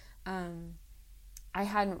I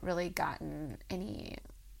hadn't really gotten any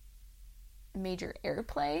major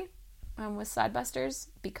airplay with Sodbusters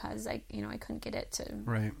because I couldn't get it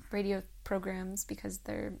to radio programs because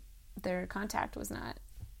their contact was not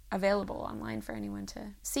available online for anyone to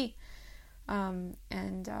see.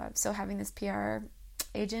 So having this PR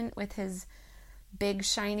agent with his big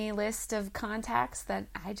shiny list of contacts that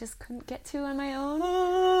I just couldn't get to on my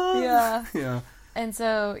own. Yeah. And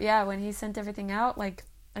so when he sent everything out, like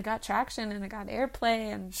I got traction and I got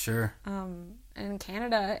airplay, and sure. And in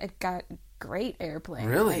Canada it got great airplay.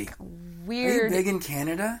 Really? Like, weird. Are you big in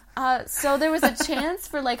Canada? So there was a chance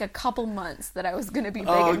for like a couple months that I was going to be big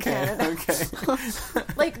in Canada. Okay.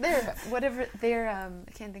 Like I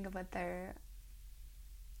can't think of what their,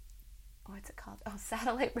 what's it called? Oh,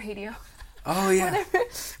 satellite radio. Oh yeah.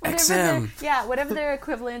 XM. Whatever their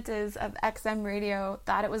equivalent is of XM radio,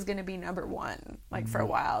 thought it was going to be number one. Like for a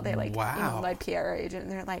while, they my PR agent,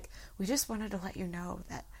 and they're like, we just wanted to let you know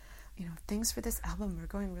that, things for this album are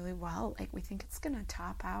going really well. Like, we think it's going to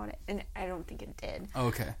top out. And I don't think it did.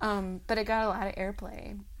 Okay. But it got a lot of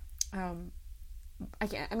airplay. I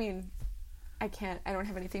don't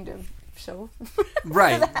have anything to show.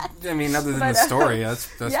 Right. I mean, other than the story, that's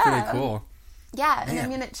pretty cool. Yeah.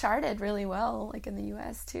 Man. And it charted really well, like in the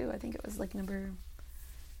US too. I think it was like number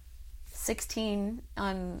 16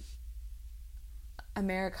 on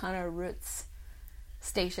Americana Roots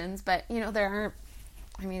stations. But, there aren't,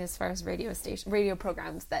 as far as radio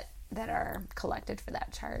programs that are collected for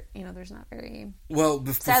that chart, there's not very... Well,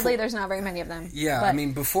 sadly, there's not very many of them. Yeah,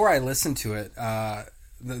 but, before I listened to it, the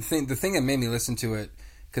thing that made me listen to it,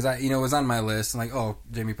 because it was on my list, and like, oh,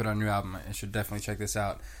 Jami put out a new album, I should definitely check this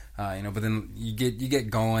out. But then you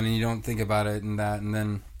get going and you don't think about it and that, and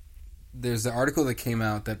then there's the article that came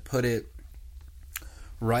out that put it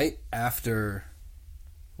right after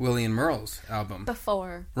Willie and Merle's album.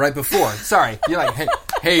 Right before. Sorry. You're like,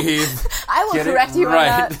 hey Heath. I will correct you on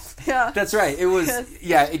that. Yeah. That's right. It was,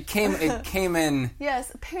 it came in.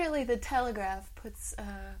 Yes, apparently the Telegraph puts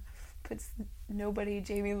nobody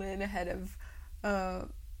Jami Lynn ahead of,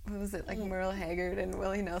 what was it, like Merle Haggard and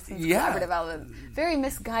Willie Nelson's collaborative album. Very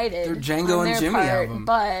misguided. Their Django and Jimmy album.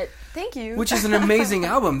 But, thank you. Which is an amazing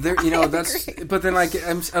album. That's, agree. But then like,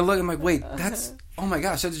 I'm like, wait, that's, oh my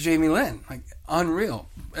gosh, that's Jami Lynn. Like, unreal.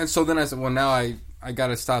 And so then I said, well, now I got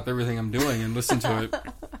to stop everything I'm doing and listen to it.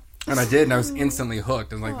 And I did, and I was instantly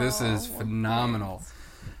hooked. I was like, this is phenomenal.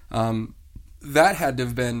 That had to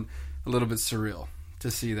have been a little bit surreal to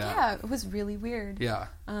see that. Yeah, it was really weird. Yeah.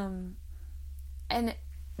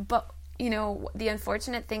 But, the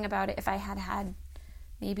unfortunate thing about it, if I had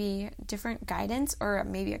maybe different guidance or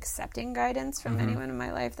maybe accepting guidance from anyone in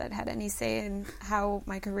my life that had any say in how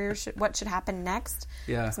my career what should happen next.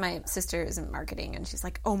 Yeah. Because my sister is in marketing and she's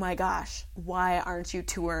like, oh my gosh, why aren't you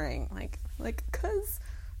touring? Like, because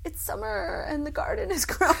it's summer and the garden is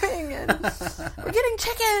growing and we're getting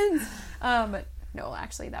chickens. But no,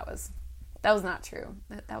 actually that was not true.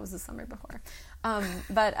 That was the summer before.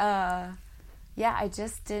 I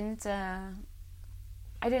just didn't,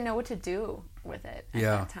 I didn't know what to do with it at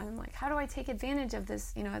that time. Like, how do I take advantage of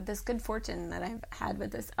this, this good fortune that I've had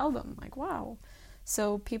with this album? Like, wow.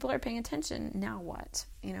 So people are paying attention. Now what?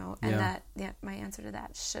 And my answer to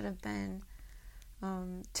that should have been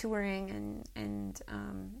touring and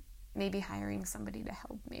maybe hiring somebody to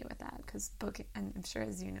help me with that. Because booking, and I'm sure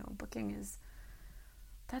as you know, booking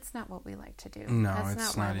that's not what we like to do. No, that's it's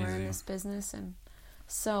not why not we're easy. in this business. And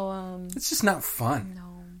so it's just not fun.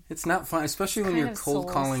 No, it's not fun, especially when you're cold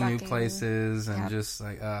calling new places and just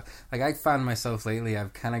like I found myself lately.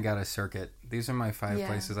 I've kind of got a circuit. These are my 5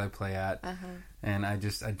 places I play at, and I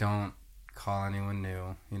don't call anyone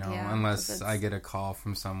new, unless I get a call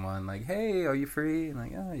from someone like, "Hey, are you free?" And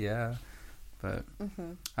like, "Oh yeah," but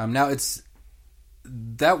now it's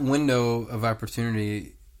that window of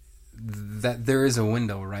opportunity. That there is a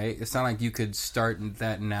window, right? It's not like you could start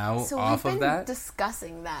that now off of that. So we've been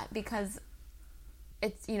discussing that because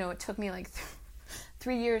it's, it took me like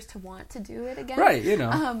 3 years to want to do it again. Right,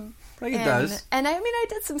 like it does. And I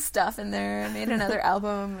did some stuff in there. I made another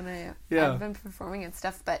album and I've been performing and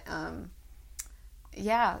stuff. But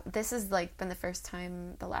this has like been the first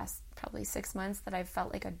time the last probably 6 months that I've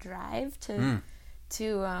felt like a drive to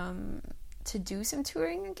do some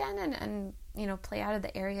touring again and play out of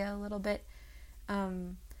the area a little bit.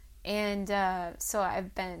 So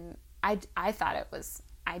I've been, I thought it was,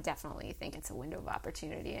 I definitely think it's a window of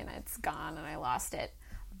opportunity and it's gone and I lost it.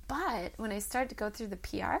 But when I started to go through the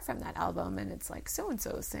PR from that album and it's like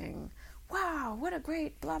so-and-so saying, wow, what a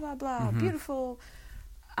great blah, blah, blah, beautiful,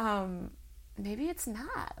 maybe it's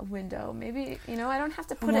not a window. Maybe, I don't have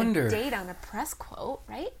to put a date on a press quote,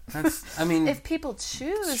 right? If people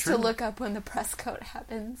choose to look up when the press quote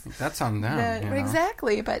happens. That's on them.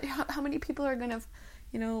 Exactly. But how many people are going to,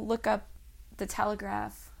 look up the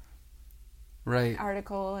Telegraph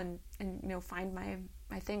article and find my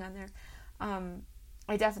thing on there?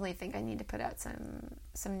 I definitely think I need to put out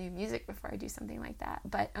some new music before I do something like that.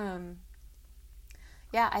 But,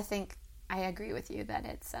 I think I agree with you that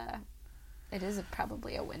it's it is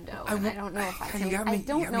probably a window. I don't know if I can. I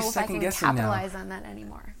don't know if I can capitalize on that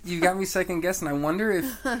anymore. You got me second guessing. I wonder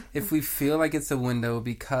if we feel like it's a window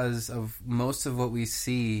because of most of what we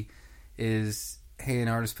see is, hey, an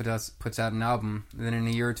artist puts out an album, and then in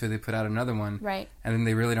a year or two they put out another one, right? And then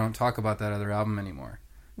they really don't talk about that other album anymore.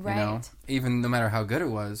 Right. You know? Even no matter how good it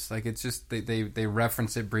was, like it's just they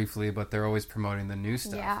reference it briefly, but they're always promoting the new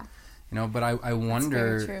stuff. Yeah. You know, but I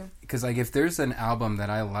wonder, because like if there's an album that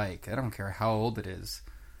I like, I don't care how old it is,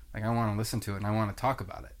 like I want to listen to it and I want to talk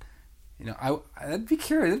about it. You know, I'd be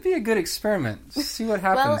curious. It'd be a good experiment. Just see what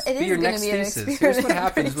happens. Well, it be is your next thesis. Here's what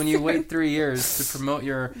happens when you wait 3 years to promote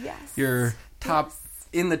your top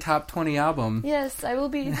in the top 20 album. Yes, I will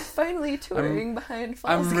be finally touring behind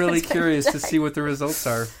Falls. I'm really curious to see what the results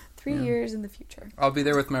are. 3 years in the future. I'll be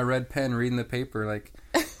there with my red pen reading the paper. Like,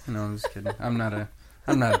 no, I'm just kidding. I'm not a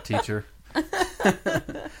teacher.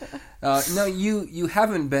 No, you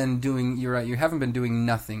haven't been doing. You're right. You haven't been doing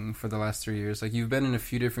nothing for the last 3 years. Like you've been in a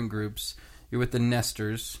few different groups. You're with the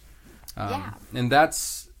Nesters, and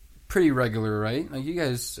that's pretty regular, right? Like you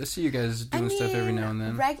guys, I see you guys doing stuff every now and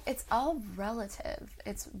then. It's all relative.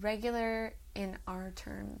 It's regular in our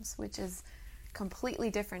terms, which is completely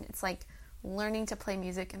different. It's like learning to play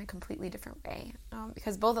music in a completely different way,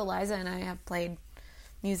 because both Eliza and I have played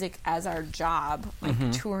music as our job,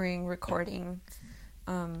 like touring, recording,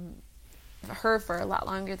 her for a lot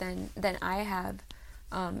longer than I have,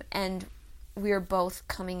 and we are both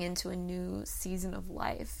coming into a new season of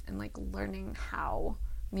life and like learning how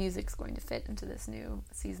music's going to fit into this new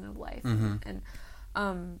season of life. And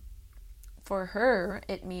for her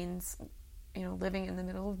it means, you know, living in the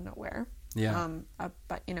middle of nowhere.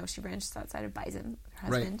 But you know, she ranches outside of Bison, her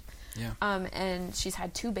husband. And she's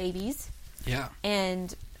had 2 babies.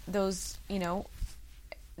 And those, you know,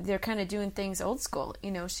 they're kind of doing things old school.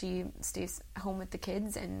 You know, she stays home with the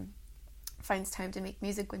kids and finds time to make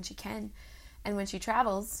music when she can. And when she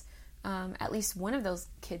travels, at least one of those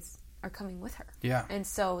kids are coming with her. And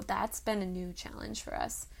so that's been a new challenge for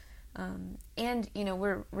us. And, you know,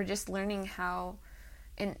 we're just learning how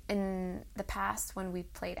in the past when we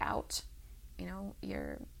played out, you know,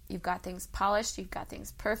 you've got things polished, you've got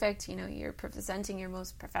things perfect, you know, you're presenting your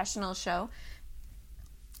most professional show.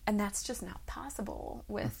 And that's just not possible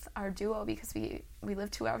with our duo because we live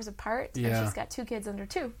 2 hours apart and she's got 2 kids under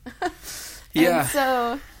 2. And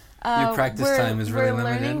so your practice time is really limited.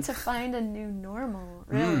 We're learning to find a new normal,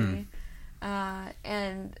 really.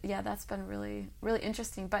 And yeah, that's been really, really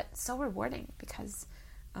interesting, but so rewarding because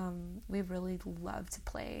we really love to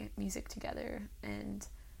play music together, and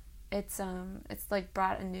it's like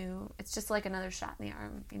brought it's just like another shot in the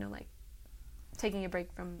arm, you know, like taking a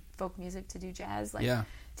break from folk music to do jazz, like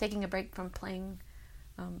taking a break from playing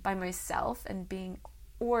by myself and being,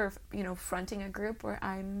 or, you know, fronting a group where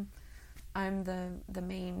I'm the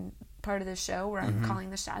main part of the show where I'm calling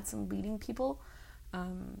the shots and leading people,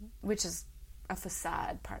 which is a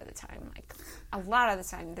facade part of the time. Like a lot of the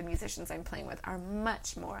time the musicians I'm playing with are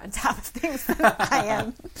much more on top of things than I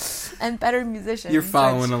am and better musicians. You're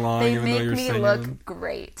following along even though you're singing. They make me look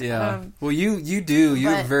great. Well, you do.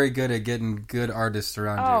 You're very good at getting good artists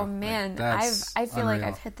around you. Oh man, like, I feel like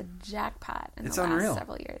I've hit the jackpot in the last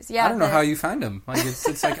several years. Yeah, I don't know how you find them. Like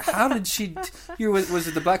it's like, how did she? Was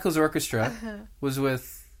it the Black Hills Orchestra? Was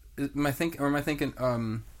with? Am I thinking?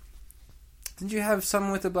 Didn't you have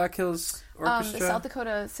someone with the Black Hills Orchestra? The South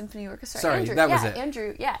Dakota Symphony Orchestra. Sorry, Andrew. That was it.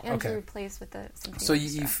 Andrew plays with the Symphony Orchestra. So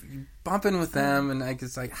you bump in with them, and like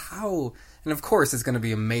it's like how, and of course it's going to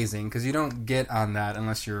be amazing because you don't get on that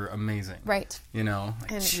unless you're amazing, right? You know,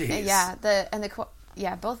 like,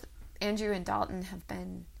 and both Andrew and Dalton have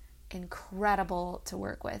been incredible to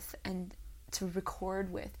work with and to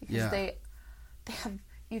record with because they have.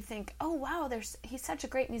 You think, oh wow, he's such a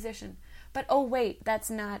great musician. But oh wait, that's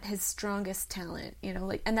not his strongest talent, you know,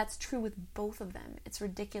 like, and that's true with both of them. It's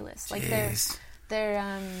ridiculous. Like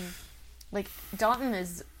they're like Dalton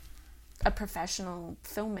is a professional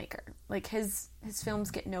filmmaker. Like his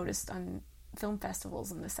films get noticed on film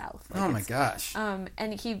festivals in the South. Like oh my gosh.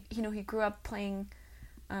 And he grew up playing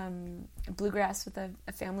bluegrass with a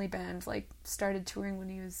family band, like started touring when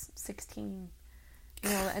he was 16. You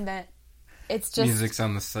know, and that it's just music's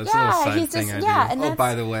on the little side thing I do. And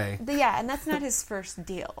by the way, and that's not his first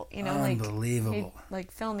deal. You know, unbelievable.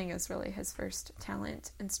 Like filming is really his first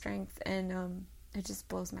talent and strength, and it just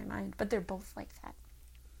blows my mind. But they're both like that.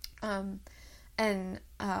 And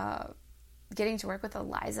getting to work with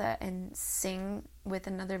Eliza and sing with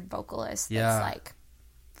another vocalist, that's like,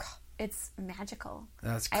 it's magical.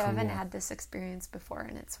 That's cool. I haven't had this experience before,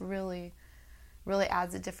 and it's really, really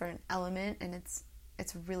adds a different element, and it's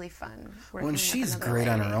it's really fun. Well, and she's great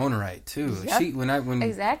on her own right too. Yep.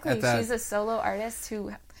 Exactly. She's a solo artist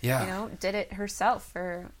who, did it herself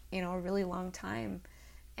for a really long time,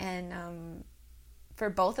 and for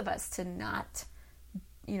both of us to not,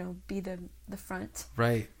 be the front,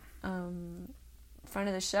 right, front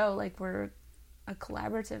of the show, like we're a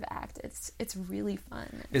collaborative act. It's really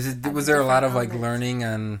fun. Was there a lot of like learning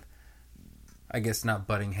on, I guess not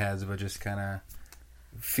butting heads, but just kind of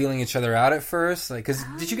feeling each other out at first? Like, cause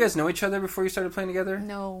did you guys know each other before you started playing together?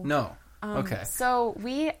 No. Okay. So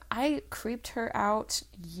I creeped her out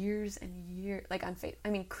years and years, like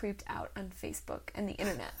creeped out on Facebook and the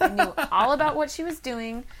internet. I knew all about what she was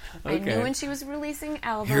doing. Okay. I knew when she was releasing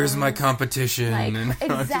albums. Here's my competition.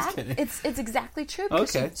 It's exactly true.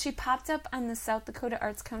 Okay. She popped up on the South Dakota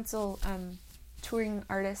Arts Council touring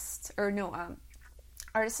artists in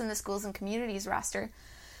the schools and communities roster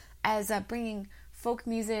as bringing folk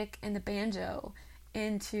music and the banjo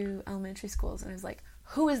into elementary schools, and I was like,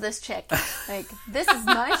 who is this chick? Like, this is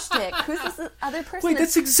my shtick. Who's this other person? Wait,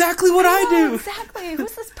 that's exactly what I do. Exactly.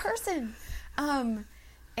 Who's this person? And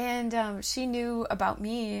she knew about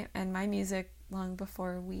me and my music long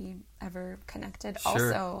before we ever connected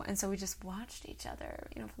also. And so we just watched each other,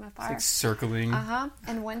 from afar. It's like circling.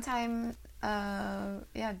 And one time, 2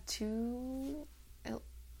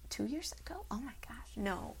 years ago? Oh my gosh.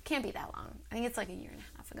 No, can't be that long. I think it's like a year and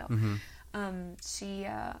a half ago. Mm-hmm. She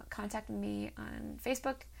contacted me on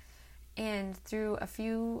Facebook, and through a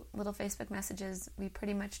few little Facebook messages, we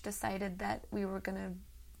pretty much decided that we were going to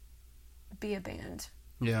be a band.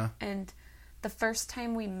 Yeah. And the first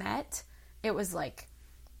time we met, it was like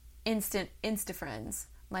insta friends.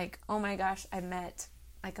 Like, oh my gosh, I met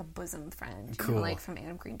like a bosom friend, cool. Like from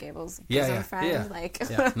Anne of Green Gables, bosom friend, yeah. Like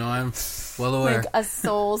no, I'm well aware, like a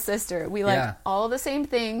soul sister. We like all the same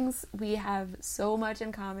things. We have so much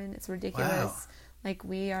in common. It's ridiculous. Wow. Like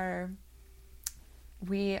we are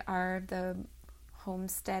the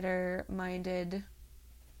homesteader-minded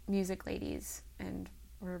music ladies, and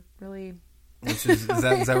we're really. Which is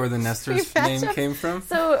that where the Nesters name came from?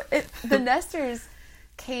 So the Nesters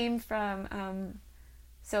came from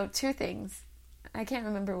so two things. I can't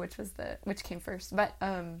remember which came first, but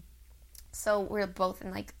so we're both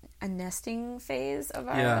in like a nesting phase of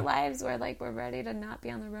our lives, where like we're ready to not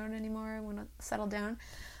be on the road anymore. We want to settle down.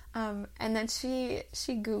 And then she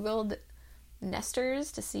Googled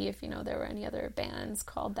Nesters to see if there were any other bands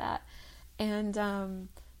called that, and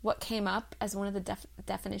what came up as one of the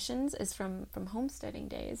definitions is from homesteading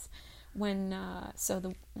days, when so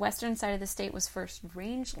the western side of the state was first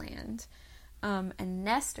rangeland, and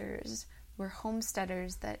nesters were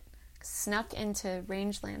homesteaders that snuck into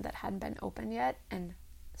rangeland that hadn't been opened yet and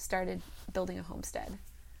started building a homestead.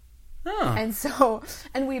 Oh. And so,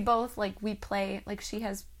 and we both, like, we play, like, she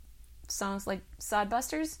has songs like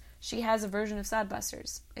Sodbusters. She has a version of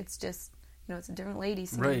Sodbusters. It's just, it's a different lady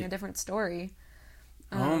singing a different story.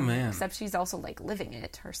 Oh, man. Except she's also, like, living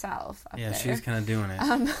it herself up there. She's kind of doing it.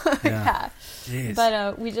 Yeah. Jeez.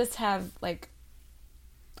 But we just have, like,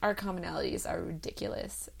 our commonalities are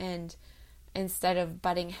ridiculous, and instead of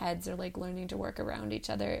butting heads or like learning to work around each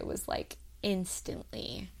other, it was like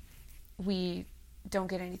instantly we don't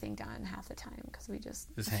get anything done half the time because we just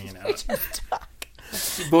hanging out. We just talk.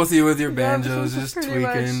 Both of you with your banjos, just tweaking,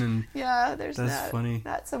 and there's funny.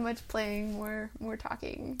 Not so much playing, more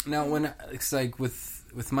talking. Now, when it's like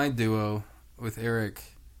with my duo with Eric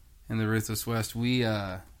and the Ruthless West, we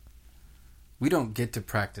don't get to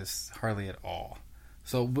practice hardly at all.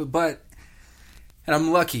 So, but and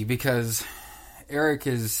I'm lucky because Eric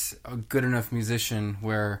is a good enough musician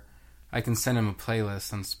where I can send him a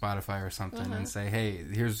playlist on Spotify or something and say, "Hey,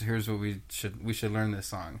 here's what we should learn this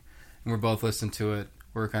song," and we're both listen to it,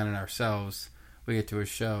 work on it ourselves. We get to a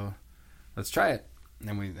show, let's try it,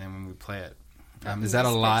 and when we play it. Is that a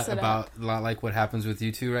lot like what happens with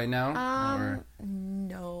you two right now?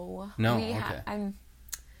 No. Okay.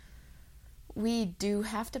 We do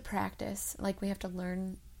have to practice. Like, we have to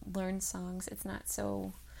learn songs. It's not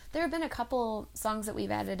so. There have been a couple songs that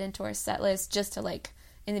we've added into our set list just to, like,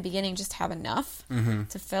 in the beginning, just have enough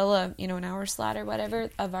to fill an hour slot or whatever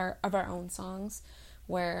of our own songs,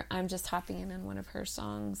 where I'm just hopping in on one of her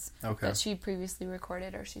songs that she previously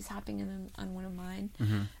recorded, or she's hopping in on one of mine.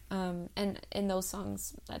 And in those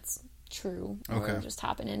songs, that's true. We're just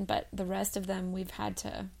hopping in, but the rest of them we've had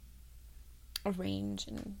to arrange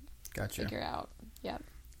and figure out. Yep.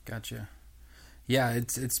 Gotcha. Yeah,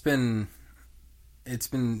 it's been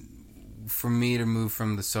for me to move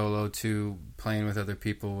from the solo to playing with other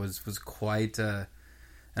people was quite a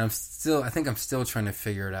And I think I'm still trying to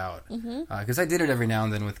figure it out. Because I did it every now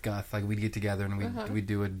and then with Guth. Like, we'd get together and we'd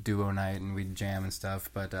do a duo night and we'd jam and stuff.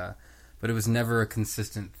 But it was never a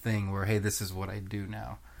consistent thing where, hey, this is what I do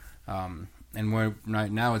now. And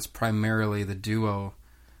right now it's primarily the duo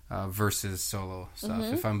versus solo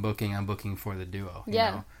stuff. If I'm booking for the duo. You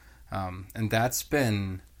know? And that's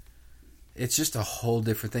been... It's just a whole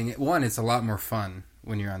different thing. One, it's a lot more fun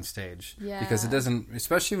when you're on stage. Yeah. Because it doesn't...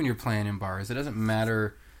 Especially when you're playing in bars, it doesn't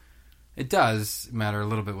matter... It does matter a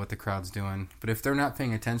little bit what the crowd's doing, but if they're not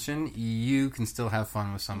paying attention, you can still have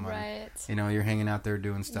fun with someone. Right. You know, you're hanging out there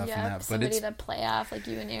doing stuff and that. But somebody to play off, like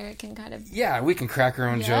you and Eric can kind of... Yeah, we can crack our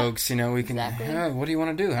own jokes, you know, we can... Exactly. What do you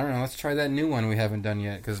want to do? I don't know, let's try that new one we haven't done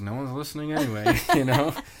yet, because no one's listening anyway, you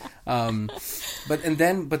know? But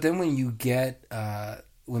then when you get...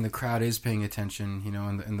 when the crowd is paying attention, you know,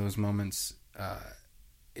 in those moments,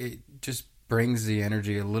 it just brings the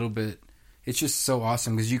energy a little bit... It's just so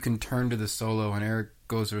awesome because you can turn to the solo and Eric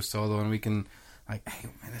goes to a solo and we can like, hey,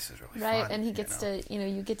 man, this is really fun. Right, and he gets to, you know,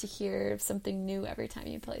 you get to hear something new every time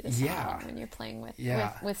you play the song when you're playing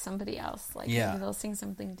with somebody else. Like, they'll sing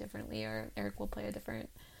something differently or Eric will play a different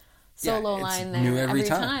solo line there new every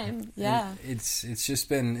time. Yeah. And it's just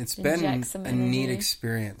been, a neat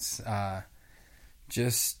experience.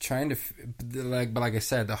 Just trying to, but like I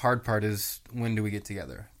said, the hard part is when do we get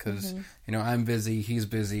together? Because, you know, I'm busy, he's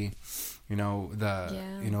busy. You know,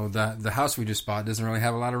 the house we just bought doesn't really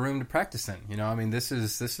have a lot of room to practice in. You know, I mean, this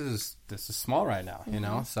is small right now. You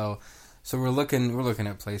know, so we're looking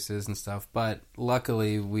at places and stuff. But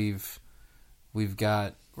luckily, we're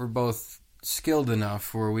both skilled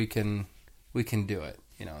enough where we can do it.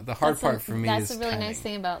 You know, the hard part for me is that's a really nice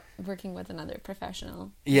thing about working with another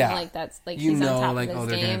professional. Yeah, like that's like you he's know, on top like of his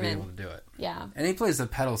they're game going to be able to do it. Yeah, and he plays the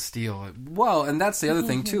pedal steel well, and that's the other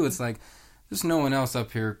thing too. It's like. There's no one else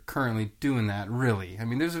up here currently doing that, really. I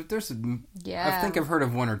mean, I think I've heard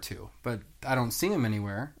of one or two, but I don't see him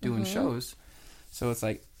anywhere doing shows. So it's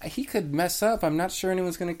like, he could mess up. I'm not sure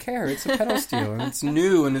anyone's going to care. It's a pedal steel, and it's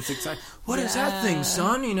new, and it's exciting. What is that thing,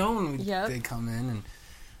 son? You know, and they come in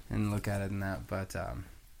and look at it and that. But, I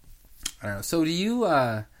don't know. So do you,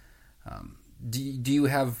 do you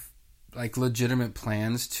have, like, legitimate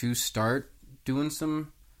plans to start doing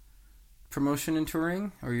some... promotion and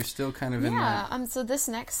touring, or you're still kind of in that? So this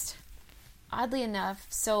next, oddly enough,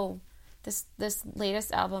 this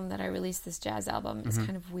latest album that I released, this jazz album, is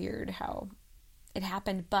kind of weird how it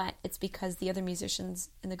happened, but it's because the other musicians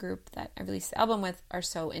in the group that I released the album with are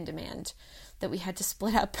so in demand that we had to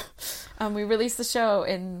split up. We released the show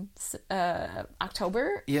in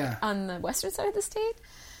October on the western side of the state,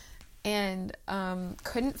 and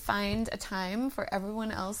couldn't find a time for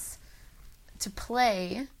everyone else to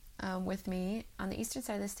play with me on the eastern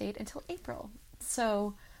side of the state until April.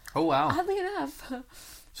 So, oddly enough,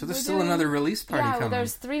 so there's still another release party coming. Yeah,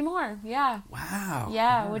 there's 3 more. Yeah. Wow.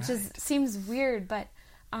 Yeah, which seems weird, but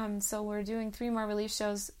so we're doing 3 more release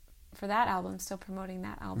shows for that album, still promoting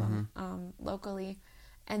that album locally,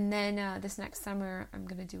 and then this next summer I'm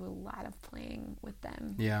gonna do a lot of playing with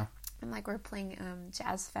them. Yeah. And like we're playing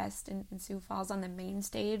Jazz Fest in Sioux Falls on the main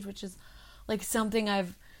stage, which is like something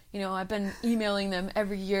I've been emailing them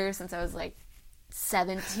every year since I was like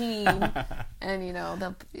 17. And, you know,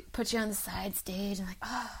 they'll put you on the side stage and like,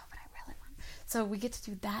 oh, but I really want. So we get to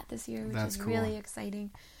do that this year, which is really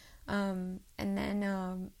exciting. And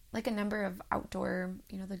then like a number of outdoor,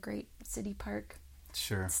 you know, the great city park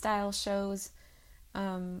style shows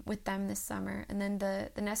with them this summer. And then the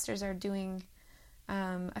Nesters are doing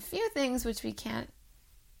a few things which we can't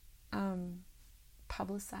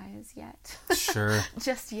publicize yet.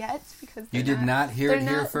 Just yet, because you did not hear it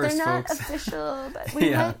here first, they're not folks. official, but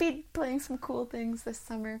we might be playing some cool things this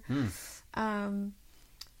summer. And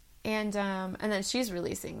then she's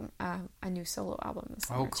releasing a new solo album this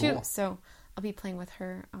summer too. So I'll be playing with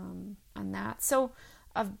her on that. So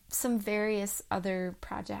some various other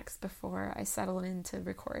projects before I settle in to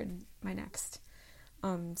record my next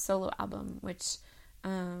solo album, which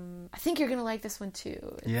I think you're gonna like this one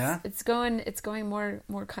too. It's going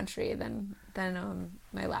more country than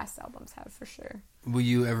my last albums have, for sure. Will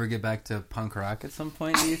you ever get back to punk rock at some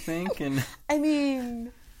point, do you think? And I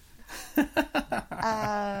mean,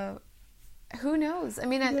 who knows? I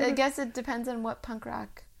mean, I guess it depends on what punk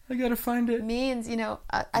rock. I gotta find it. Means, you know,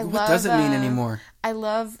 I love. What does it mean anymore? I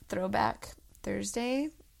love Throwback Thursday.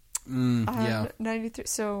 93.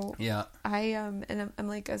 So I and I'm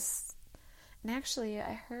like a. And actually,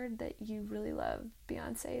 I heard that you really love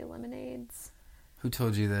Beyonce Lemonades. Who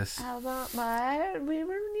told you this? We don't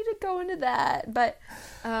need to go into that, but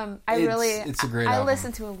it's a great album. I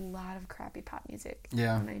listen to a lot of crappy pop music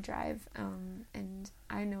when I drive, and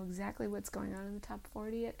I know exactly what's going on in the top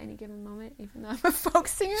 40 at any given moment, even though I'm a folk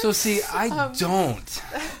singer. So see, I don't.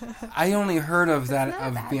 I only heard of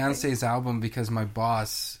Beyonce's album because my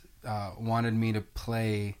boss wanted me to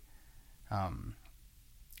play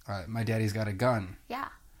My Daddy's Got a Gun. Yeah.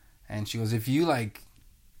 And she goes, if you like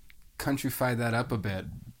countryfy that up a bit,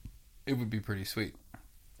 it would be pretty sweet.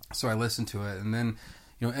 So I listened to it, and then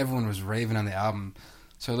everyone was raving on the album,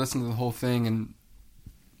 so I listened to the whole thing, and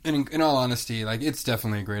in all honesty, like, it's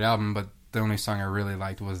definitely a great album, but the only song I really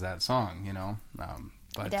liked was that song.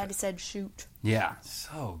 But My daddy said shoot. Yeah,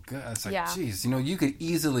 so good. It's like, geez, you could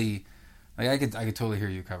easily, like, I could totally hear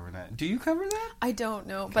you covering that. Do you cover that? I don't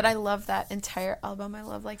know, but I love that entire album. I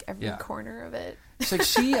love like every corner of it. It's like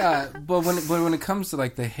she, but when it comes to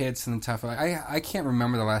like the hits and stuff, I can't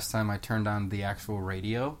remember the last time I turned on the actual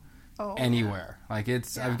radio anywhere. Yeah. Like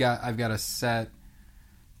I've got a set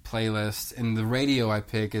playlist, and the radio I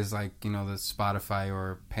pick is like the Spotify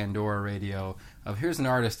or Pandora radio of here's an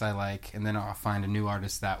artist I like, and then I'll find a new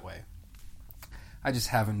artist that way. I just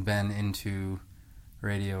haven't been into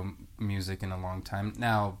radio music in a long time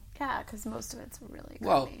now. Yeah, because most of it's really crappy.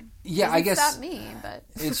 Well, yeah, I guess it's not me, but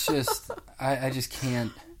it's just I just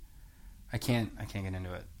can't. I can't get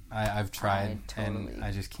into it. I've tried, and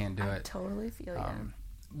I just can't do it. I totally feel you.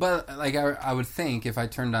 But like I would think if I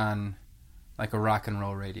turned on like a rock and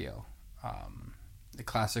roll radio, the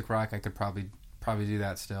classic rock, I could probably do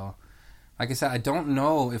that still. Like I said, I don't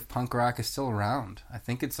know if punk rock is still around. I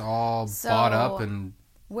think it's all bought up and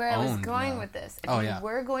where owned, I was going with this. If you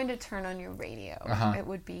were going to turn on your radio, it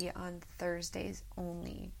would be on Thursdays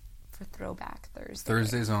only for Throwback Thursday.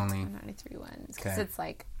 Thursdays only. 93.1. Because it's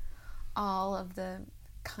like all of the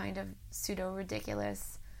kind of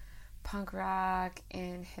pseudo-ridiculous punk rock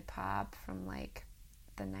and hip-hop from like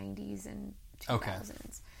the 90s and 2000s. Okay.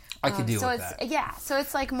 I could deal with that. Yeah, so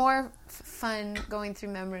it's like more fun going through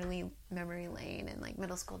memory lane and like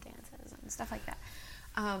middle school dances and stuff like that.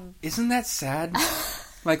 Isn't that sad?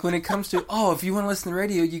 Like when it comes to, if you want to listen to the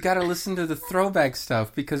radio, you got to listen to the throwback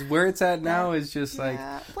stuff because where it's at now is just like,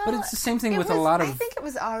 but it's the same thing with a lot of. I think it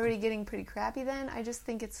was already getting pretty crappy then. I just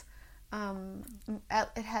think it's,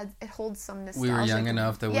 it holds some nostalgia. We were young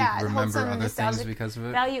enough that we remember other things because of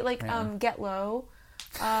it. Value, like Get Low,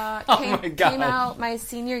 came out my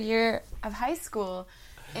senior year of high school.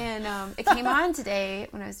 And it came on today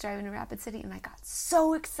when I was driving to Rapid City, and I got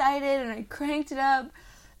so excited, and I cranked it up,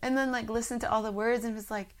 and then like listened to all the words, and was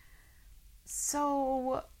like,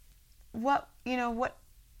 so what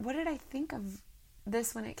did I think of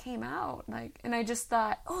this when it came out? Like, and I just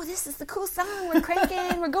thought, this is the cool song. We're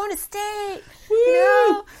cranking. We're going to state.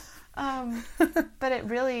 But it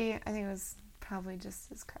really, I think it was probably just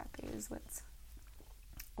as crappy as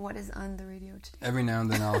what is on the radio today. Every now and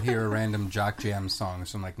then I'll hear a random Jock Jam song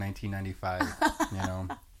from like 1995,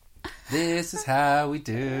 this is how we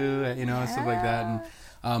do it, stuff like that.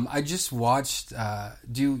 And I just watched,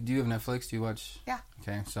 do you have Netflix? Do you watch? Yeah.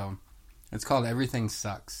 Okay, so it's called Everything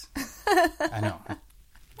Sucks. I know.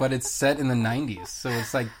 But it's set in the 90s, so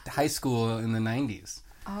it's like high school in the 90s.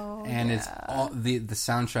 Oh, and it's all, the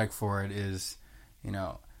soundtrack for it is,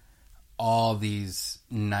 all these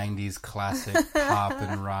 90s classic pop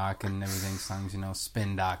and rock and everything songs,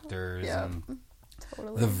 Spin Doctors and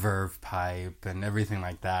the Verve Pipe and everything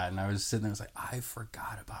like that. And I was sitting there, I was like, I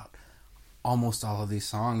forgot about almost all of these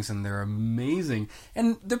songs, and they're amazing.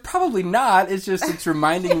 And they're probably not. It's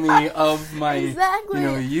reminding me of my youth.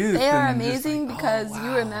 They are amazing because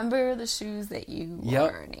you remember the shoes that you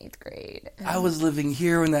wore in 8th grade. I was living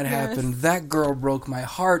here when that happened. That girl broke my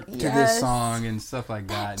heart to this song and stuff like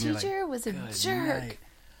that. That teacher was a jerk.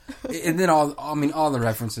 And then all the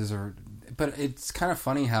references are, but it's kind of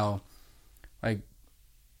funny how, like,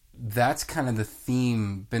 that's kind of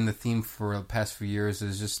been the theme for the past few years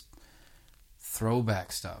is just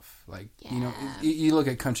throwback stuff. Like, you look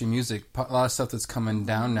at country music, a lot of stuff that's coming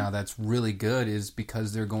down now that's really good is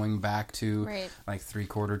because they're going back to like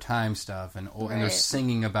 3/4 time stuff and they're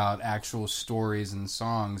singing about actual stories and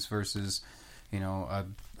songs versus, a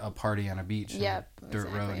party on a beach and dirt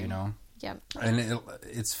road, Yep. And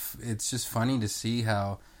it's just funny to see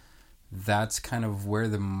how that's kind of where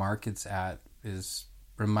the market's at, is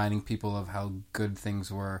reminding people of how good things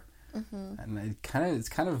were. Mm-hmm. And it's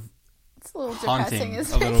kind of it's a little haunting,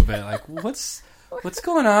 depressing, a little bit. Like, what's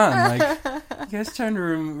going on? Like, you guys trying to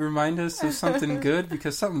remind us of something good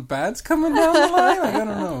because something bad's coming down the line? Like, I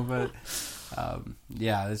don't know, but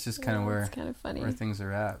it's just kind of where it's kind of funny where things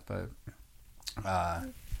are at. But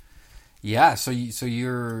Yeah, so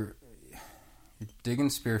you're digging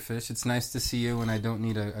spearfish. It's nice to see you when I don't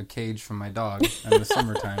need a cage from my dog in the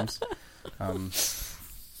summer times.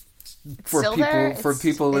 For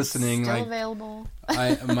people listening, still available.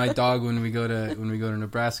 My dog, when we go to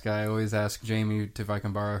Nebraska, I always ask Jamie if I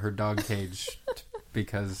can borrow her dog cage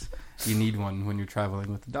because you need one when you're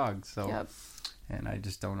traveling with the dog. So, and I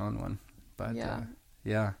just don't own one. But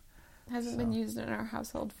yeah. Hasn't been used in our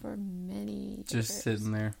household for many years. Just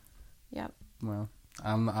sitting there. Yep. Well,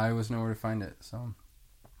 I was nowhere to find it, so.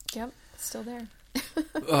 Yep, it's still there.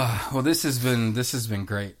 Well, this has been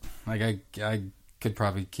great. Like I could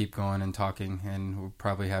probably keep going and talking, and we'll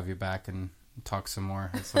probably have you back and talk some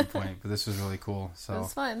more at some point. But this was really cool. So it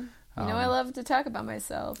was fun. I love to talk about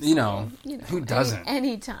myself. So, who doesn't?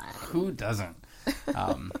 Anytime. Who doesn't?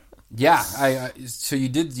 Yeah, so you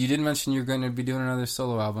did mention you're going to be doing another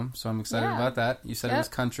solo album, so I'm excited about that. You said it was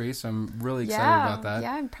country, so I'm really excited about that.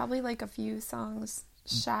 Yeah, I'm probably like a few songs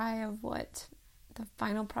shy of what the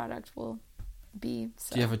final product will be.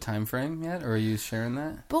 So. Do you have a time frame yet, or are you sharing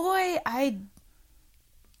that? Boy, I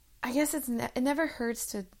guess it never hurts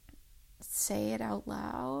to say it out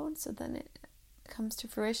loud, so then it comes to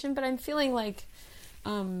fruition. But I'm feeling like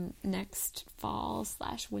next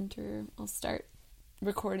fall/winter I'll start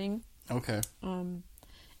recording. Okay. And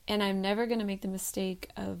I'm never going to make the mistake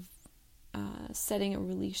of setting a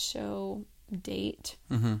release show date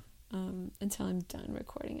until I'm done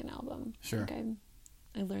recording an album. Sure.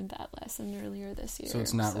 I learned that lesson earlier this year. So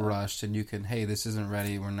it's not rushed, and you can, hey, this isn't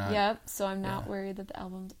ready, we're not... Yep, so I'm not worried that the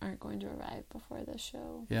albums aren't going to arrive before the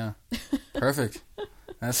show. Yeah. Perfect.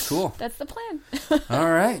 That's cool. That's the plan. All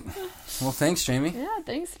right. Well, thanks, Jamie. Yeah,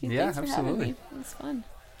 thanks. Yeah, thanks for absolutely. having me. It was fun.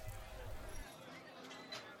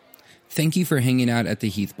 Thank you for hanging out at the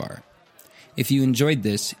Heath Bar. If you enjoyed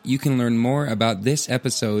this, you can learn more about this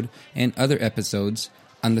episode and other episodes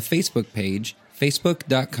on the Facebook page,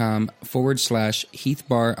 facebook.com/Heath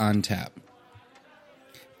Bar on Tap.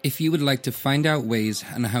 If you would like to find out ways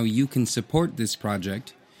on how you can support this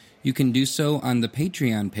project, you can do so on the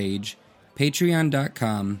Patreon page,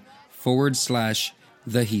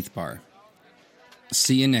 patreon.com/The Heath Bar.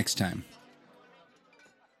 See you next time.